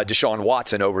Deshaun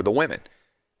Watson over the women.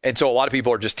 And so a lot of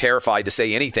people are just terrified to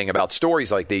say anything about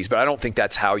stories like these, but I don't think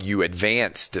that's how you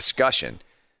advance discussion.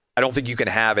 I don't think you can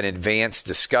have an advanced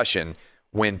discussion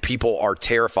when people are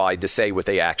terrified to say what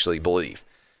they actually believe.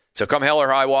 So come hell or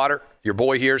high water, your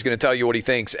boy here is going to tell you what he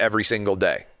thinks every single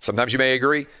day. Sometimes you may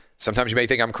agree. Sometimes you may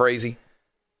think I'm crazy.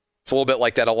 It's a little bit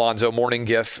like that Alonzo Mourning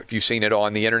gif, if you've seen it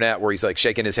on the internet, where he's like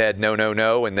shaking his head, no, no,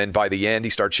 no. And then by the end, he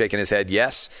starts shaking his head,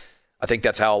 yes. I think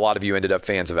that's how a lot of you ended up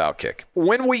fans of Outkick.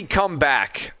 When we come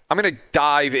back, I'm going to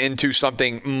dive into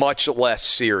something much less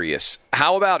serious.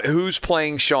 How about who's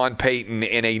playing Sean Payton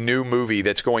in a new movie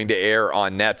that's going to air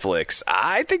on Netflix?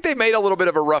 I think they made a little bit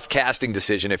of a rough casting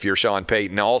decision if you're Sean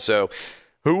Payton. Also,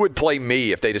 who would play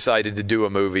me if they decided to do a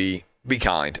movie? Be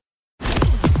kind.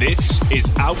 This is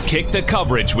Outkick the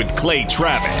Coverage with Clay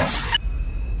Travis.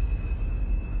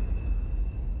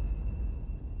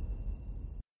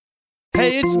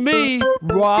 Hey, it's me,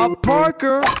 Rob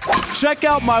Parker. Check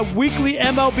out my weekly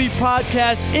MLB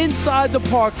podcast, Inside the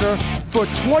Parker, for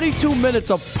 22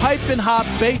 minutes of piping hot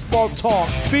baseball talk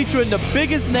featuring the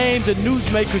biggest names and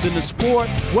newsmakers in the sport.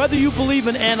 Whether you believe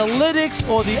in analytics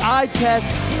or the eye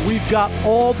test, we've got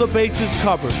all the bases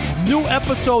covered. New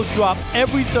episodes drop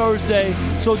every Thursday,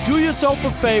 so do yourself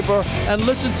a favor and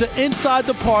listen to Inside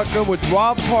the Parker with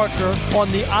Rob Parker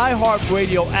on the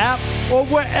iHeartRadio app or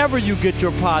wherever you get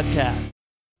your podcast.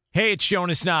 Hey, it's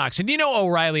Jonas Knox, and you know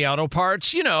O'Reilly Auto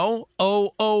Parts. You know,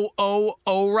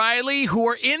 O'Reilly, who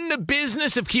are in the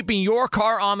business of keeping your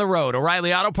car on the road.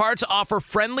 O'Reilly Auto Parts offer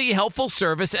friendly, helpful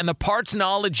service and the parts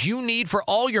knowledge you need for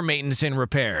all your maintenance and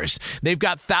repairs. They've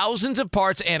got thousands of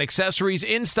parts and accessories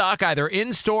in stock, either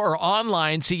in-store or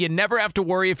online, so you never have to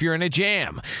worry if you're in a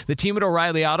jam. The team at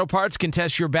O'Reilly Auto Parts can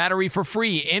test your battery for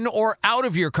free, in or out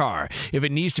of your car. If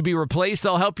it needs to be replaced,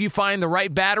 they'll help you find the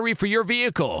right battery for your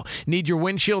vehicle. Need your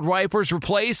windshield wipers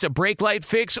replaced, a brake light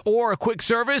fix, or a quick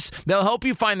service? They'll help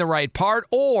you find the right part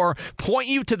or point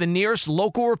you to the nearest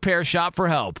local repair shop for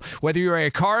help. Whether you're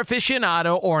a car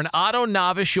aficionado or an auto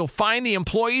novice, you'll find the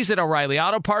employees at O'Reilly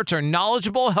Auto Parts are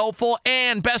knowledgeable, helpful,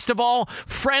 and best of all,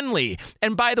 friendly.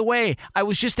 And by the way, I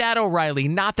was just at O'Reilly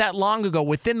not that long ago,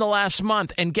 within the last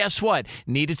month, and guess what?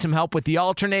 Needed some help with the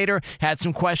alternator, had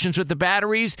some questions with the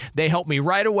batteries. They helped me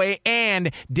right away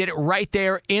and did it right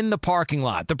there in the parking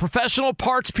lot. The professional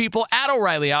parts people at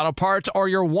O'Reilly Auto Parts are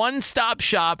your one-stop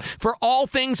shop for all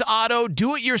things auto,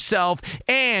 do-it-yourself,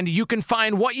 and you can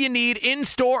find what you need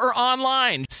in-store or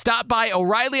online. Stop by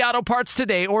O'Reilly Auto Parts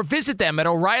today or visit them at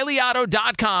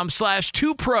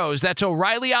O'ReillyAuto.com/2pros. That's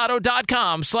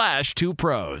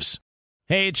O'ReillyAuto.com/2pros.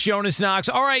 Hey, it's Jonas Knox.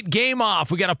 All right, game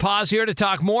off. We got to pause here to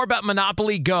talk more about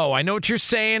Monopoly Go. I know what you're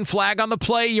saying. Flag on the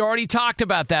play. You already talked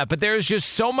about that, but there's just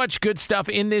so much good stuff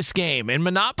in this game. In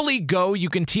Monopoly Go, you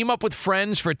can team up with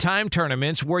friends for time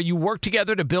tournaments where you work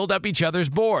together to build up each other's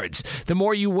boards. The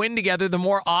more you win together, the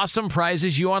more awesome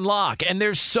prizes you unlock. And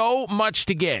there's so much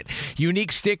to get.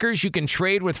 Unique stickers you can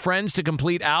trade with friends to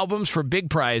complete albums for big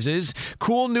prizes.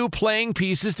 Cool new playing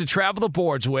pieces to travel the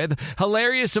boards with.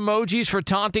 Hilarious emojis for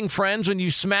taunting friends when you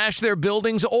smash their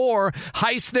buildings or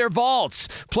heist their vaults.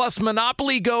 Plus,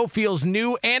 Monopoly Go feels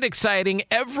new and exciting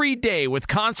every day with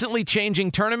constantly changing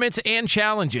tournaments and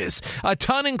challenges. A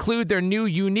ton include their new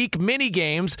unique mini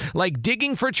games like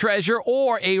digging for treasure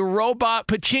or a robot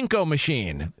pachinko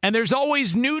machine. And there's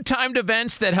always new timed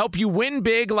events that help you win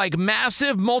big, like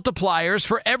massive multipliers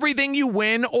for everything you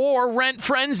win or rent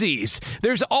frenzies.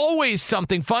 There's always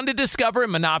something fun to discover in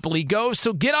Monopoly Go,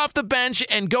 so get off the bench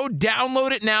and go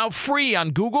download it now free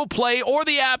on Google Play or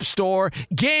the App Store.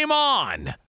 Game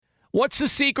on! What's the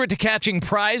secret to catching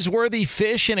prize-worthy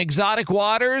fish in exotic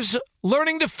waters?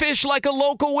 Learning to fish like a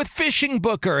local with Fishing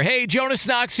Booker. Hey, Jonas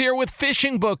Knox here with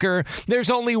Fishing Booker. There's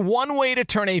only one way to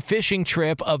turn a fishing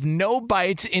trip of no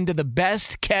bites into the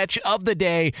best catch of the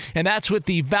day, and that's with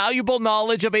the valuable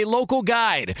knowledge of a local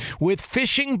guide. With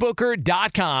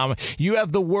FishingBooker.com, you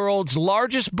have the world's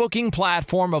largest booking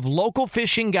platform of local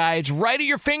fishing guides right at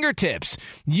your fingertips.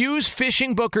 Use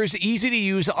Fishing Booker's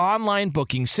easy-to-use online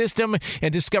booking system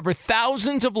and discover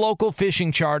thousands of local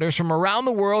fishing charters from around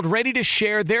the world ready to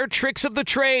share their tricks of the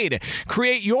trade.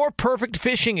 Create your perfect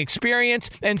fishing experience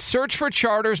and search for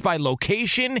charters by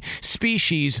location,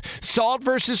 species, salt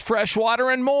versus freshwater,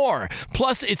 and more.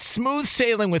 Plus, it's smooth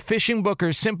sailing with Fishing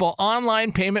Booker's simple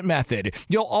online payment method.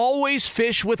 You'll always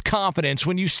fish with confidence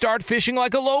when you start fishing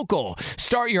like a local.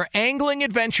 Start your angling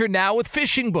adventure now with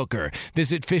Fishing Booker.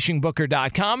 Visit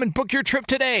FishingBooker.com and book your trip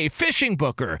today. Fishing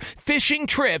Booker. Fishing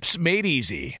trips made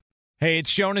easy. Hey,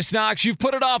 it's Jonas Knox. You've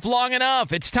put it off long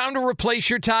enough. It's time to replace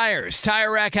your tires.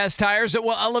 Tire Rack has tires that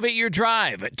will elevate your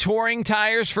drive. Touring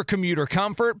tires for commuter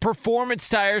comfort, performance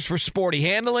tires for sporty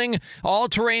handling,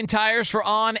 all-terrain tires for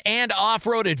on- and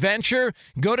off-road adventure.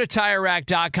 Go to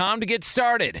TireRack.com to get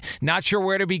started. Not sure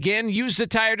where to begin? Use the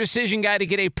Tire Decision Guide to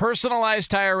get a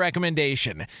personalized tire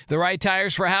recommendation. The right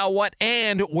tires for how, what,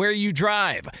 and where you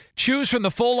drive. Choose from the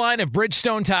full line of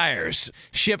Bridgestone tires.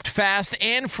 Shipped fast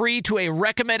and free to a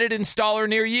recommended installer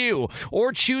near you,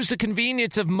 or choose the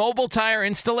convenience of mobile tire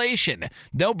installation.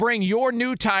 They'll bring your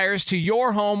new tires to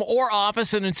your home or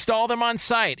office and install them on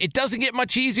site. It doesn't get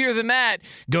much easier than that.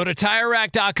 Go to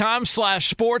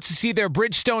TireRack.com/sports to see their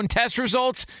Bridgestone test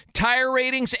results, tire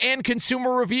ratings, and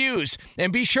consumer reviews.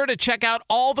 And be sure to check out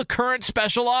all the current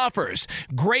special offers.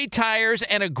 Great tires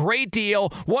and a great deal.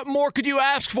 What more could you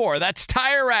ask for? That's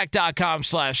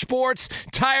TireRack.com/sports.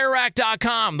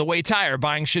 TireRack.com, the way tire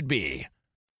buying should be.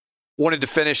 Wanted to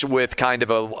finish with kind of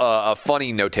a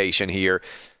funny notation here.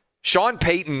 Sean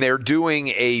Payton, they're doing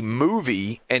a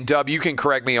movie, and Dub, you can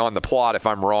correct me on the plot if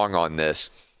I'm wrong on this.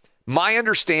 My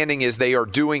understanding is they are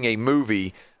doing a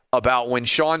movie about when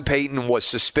Sean Payton was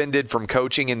suspended from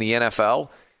coaching in the NFL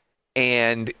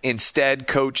and instead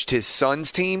coached his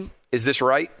son's team. Is this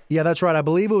right? Yeah, that's right. I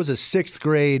believe it was a 6th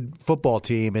grade football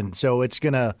team, and so it's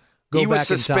going to go back in time. He was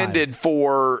suspended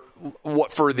for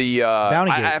what? For the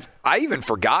Bountygate. I even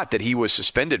forgot that he was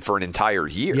suspended for an entire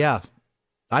year. Yeah,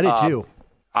 I did too.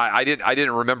 I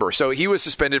didn't remember. So he was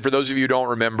suspended, for those of you who don't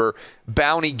remember,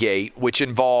 Bountygate, which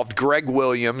involved Greg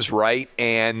Williams, right?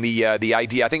 And the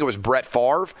idea, I think it was Brett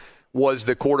Favre was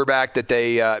the quarterback that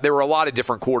they there were a lot of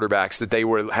different quarterbacks that they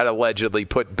had allegedly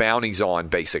put bounties on,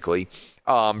 basically.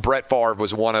 Brett Favre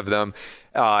was one of them.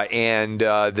 And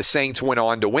the Saints went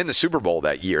on to win the Super Bowl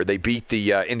that year. They beat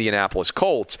the Indianapolis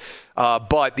Colts.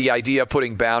 But the idea of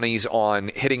putting bounties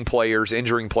on hitting players,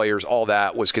 injuring players, all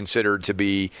that was considered to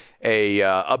be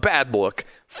a bad look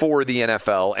for the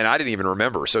NFL. And I didn't even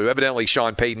remember. So evidently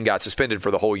Sean Payton got suspended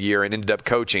for the whole year and ended up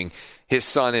coaching his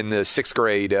son in the 6th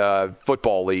grade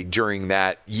football league during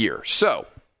that year. So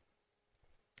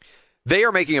they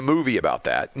are making a movie about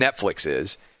that. Netflix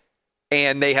is.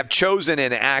 And they have chosen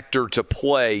an actor to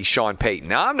play Sean Payton.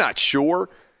 Now, I'm not sure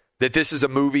that this is a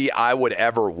movie I would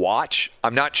ever watch.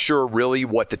 I'm not sure really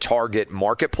what the target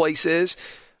marketplace is.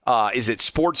 Is it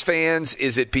sports fans?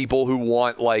 Is it people who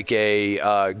want like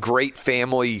a great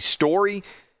family story?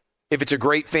 If it's a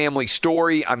great family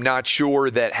story, I'm not sure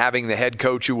that having the head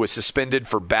coach who was suspended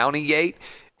for Bountygate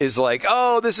is like,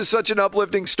 oh, this is such an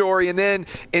uplifting story. And then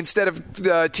instead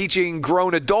of teaching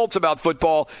grown adults about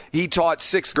football, he taught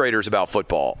 6th graders about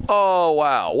football. Oh,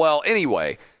 wow. Well,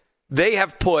 anyway, they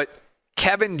have put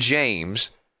Kevin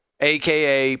James,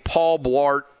 a.k.a. Paul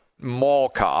Blart Mall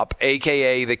Cop,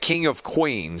 a.k.a. the King of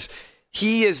Queens.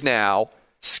 He is now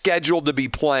scheduled to be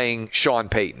playing Sean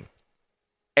Payton.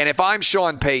 And if I'm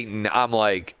Sean Payton, I'm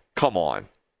like, come on.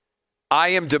 I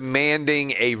am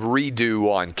demanding a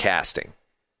redo on casting.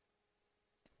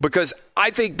 Because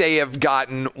I think they have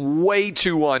gotten way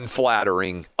too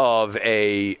unflattering of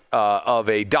a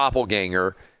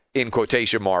doppelganger, in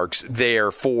quotation marks,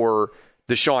 there for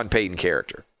the Sean Payton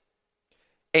character.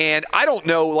 And I don't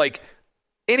know, like,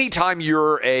 anytime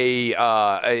you're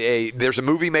there's a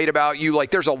movie made about you, like,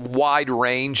 there's a wide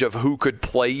range of who could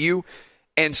play you.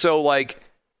 And so, like,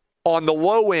 on the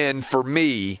low end for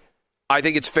me, I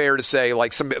think it's fair to say,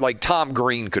 like, Tom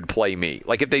Green could play me.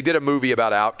 Like, if they did a movie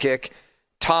about Outkick,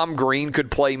 Tom Green could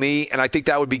play me, and I think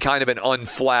that would be kind of an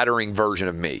unflattering version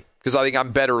of me because I think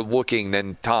I'm better looking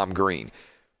than Tom Green.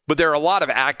 But there are a lot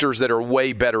of actors that are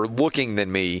way better looking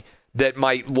than me that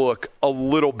might look a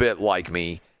little bit like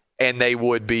me, and they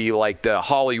would be like the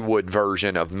Hollywood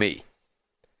version of me.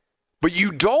 But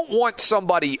you don't want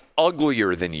somebody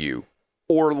uglier than you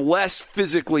or less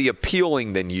physically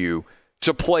appealing than you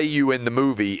to play you in the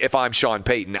movie if I'm Sean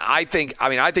Payton. I think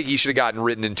he should have gotten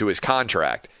written into his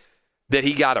contract that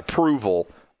he got approval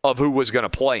of who was going to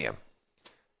play him.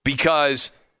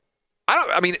 Because,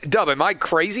 Dub, am I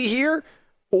crazy here?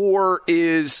 Or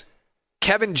is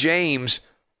Kevin James,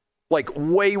 like,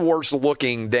 way worse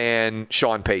looking than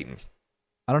Sean Payton?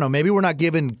 I don't know. Maybe we're not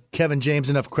giving Kevin James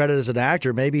enough credit as an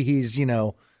actor. Maybe he's,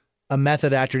 a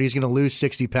method actor. He's going to lose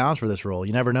 60 pounds for this role.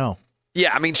 You never know.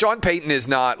 Yeah, Sean Payton is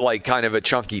not, like, kind of a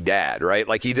chunky dad, right?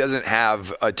 Like, he doesn't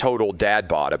have a total dad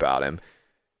bod about him.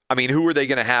 Who are they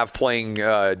going to have playing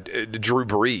Drew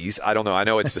Brees? I don't know. I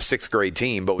know it's the 6th grade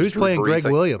team, but who's playing Greg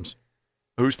Williams?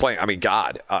 Who's playing?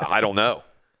 I don't know.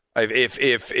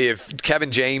 If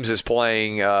Kevin James is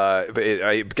playing, I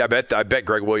bet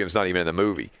Greg Williams not even in the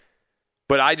movie.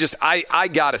 But I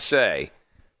gotta say,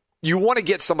 you want to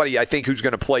get somebody I think who's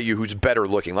going to play you who's better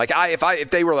looking. Like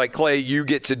if they were like, Clay, you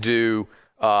get to do,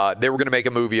 they were going to make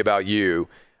a movie about you,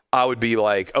 I would be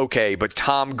like, okay, but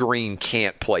Tom Green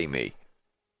can't play me.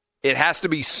 It has to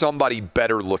be somebody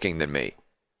better looking than me.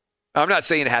 I'm not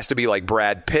saying it has to be like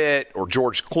Brad Pitt or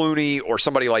George Clooney or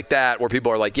somebody like that where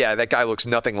people are like, yeah, that guy looks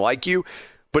nothing like you.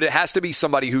 But it has to be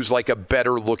somebody who's like a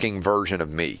better looking version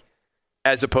of me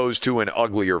as opposed to an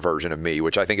uglier version of me,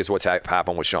 which I think is what's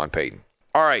happened with Sean Payton.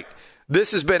 All right.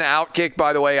 This has been Outkick,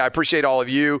 by the way. I appreciate all of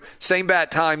you. Same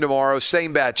bat time tomorrow,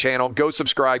 same bat channel. Go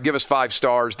subscribe. Give us 5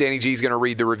 stars. Danny G is going to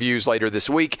read the reviews later this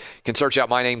week. You can search out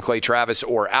my name, Clay Travis,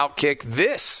 or Outkick.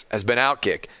 This has been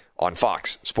Outkick on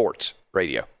Fox Sports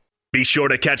Radio. Be sure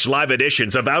to catch live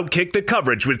editions of Outkick the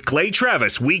Coverage with Clay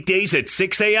Travis weekdays at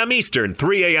 6 a.m. Eastern,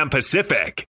 3 a.m.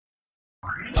 Pacific.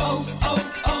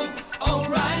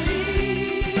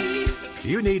 O'Reilly.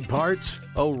 You need parts?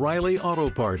 O'Reilly Auto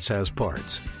Parts has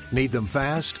parts. Need them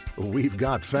fast? We've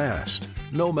got fast.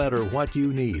 No matter what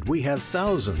you need, we have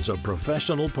thousands of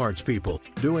professional parts people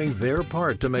doing their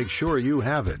part to make sure you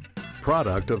have it.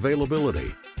 Product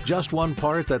availability. Just one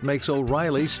part that makes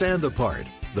O'Reilly stand apart.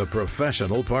 The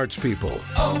professional parts people.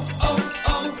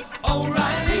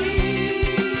 O'Reilly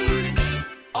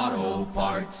Auto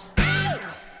Parts.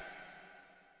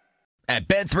 At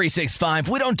Bet365,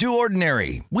 we don't do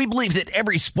ordinary. We believe that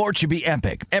every sport should be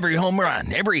epic. Every home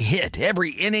run, every hit,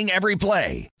 every inning, every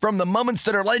play. From the moments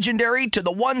that are legendary to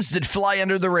the ones that fly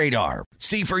under the radar.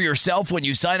 See for yourself when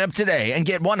you sign up today and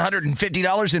get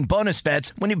 $150 in bonus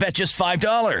bets when you bet just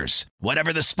 $5.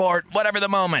 Whatever the sport, whatever the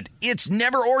moment, it's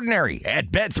never ordinary at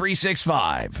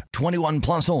Bet365. 21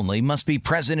 plus only. Must be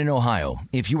present in Ohio.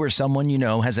 If you or someone you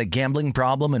know has a gambling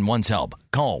problem and wants help,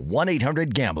 call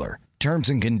 1-800-GAMBLER. Terms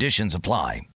and conditions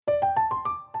apply.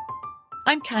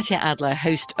 I'm Katya Adler,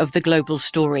 host of The Global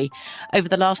Story. Over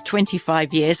the last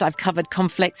 25 years, I've covered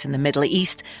conflicts in the Middle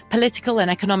East, political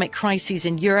and economic crises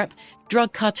in Europe,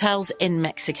 drug cartels in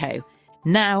Mexico.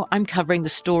 Now I'm covering the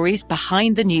stories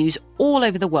behind the news all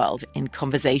over the world in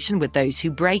conversation with those who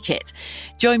break it.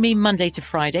 Join me Monday to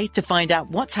Friday to find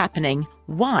out what's happening,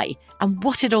 why, and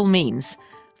what it all means.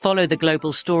 Follow The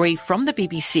Global Story from the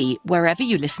BBC wherever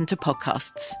you listen to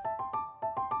podcasts.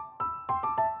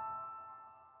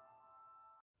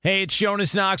 Hey, it's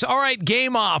Jonas Knox. All right,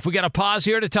 game off. We got to pause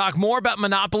here to talk more about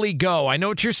Monopoly Go. I know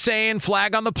what you're saying,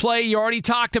 flag on the play. You already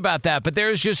talked about that, but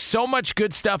there's just so much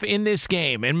good stuff in this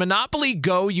game. In Monopoly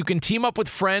Go, you can team up with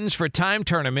friends for time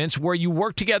tournaments where you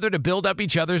work together to build up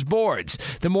each other's boards.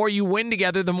 The more you win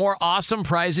together, the more awesome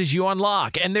prizes you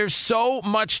unlock. And there's so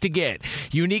much to get.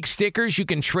 Unique stickers you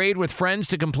can trade with friends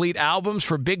to complete albums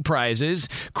for big prizes.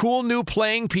 Cool new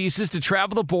playing pieces to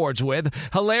travel the boards with.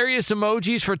 Hilarious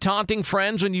emojis for taunting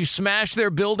friends when you smash their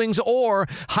buildings or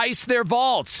heist their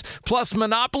vaults. Plus,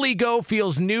 Monopoly Go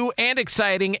feels new and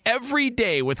exciting every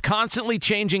day with constantly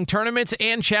changing tournaments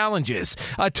and challenges.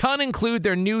 A ton include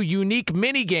their new unique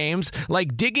mini games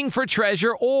like digging for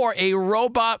treasure or a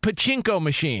robot pachinko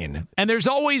machine. And there's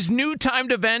always new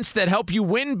timed events that help you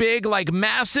win big, like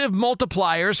massive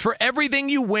multipliers for everything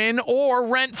you win or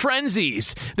rent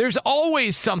frenzies. There's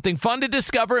always something fun to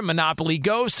discover in Monopoly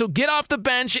Go, so get off the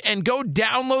bench and go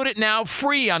download it now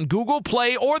free on Google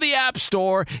Play or the App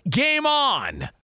Store. Game on!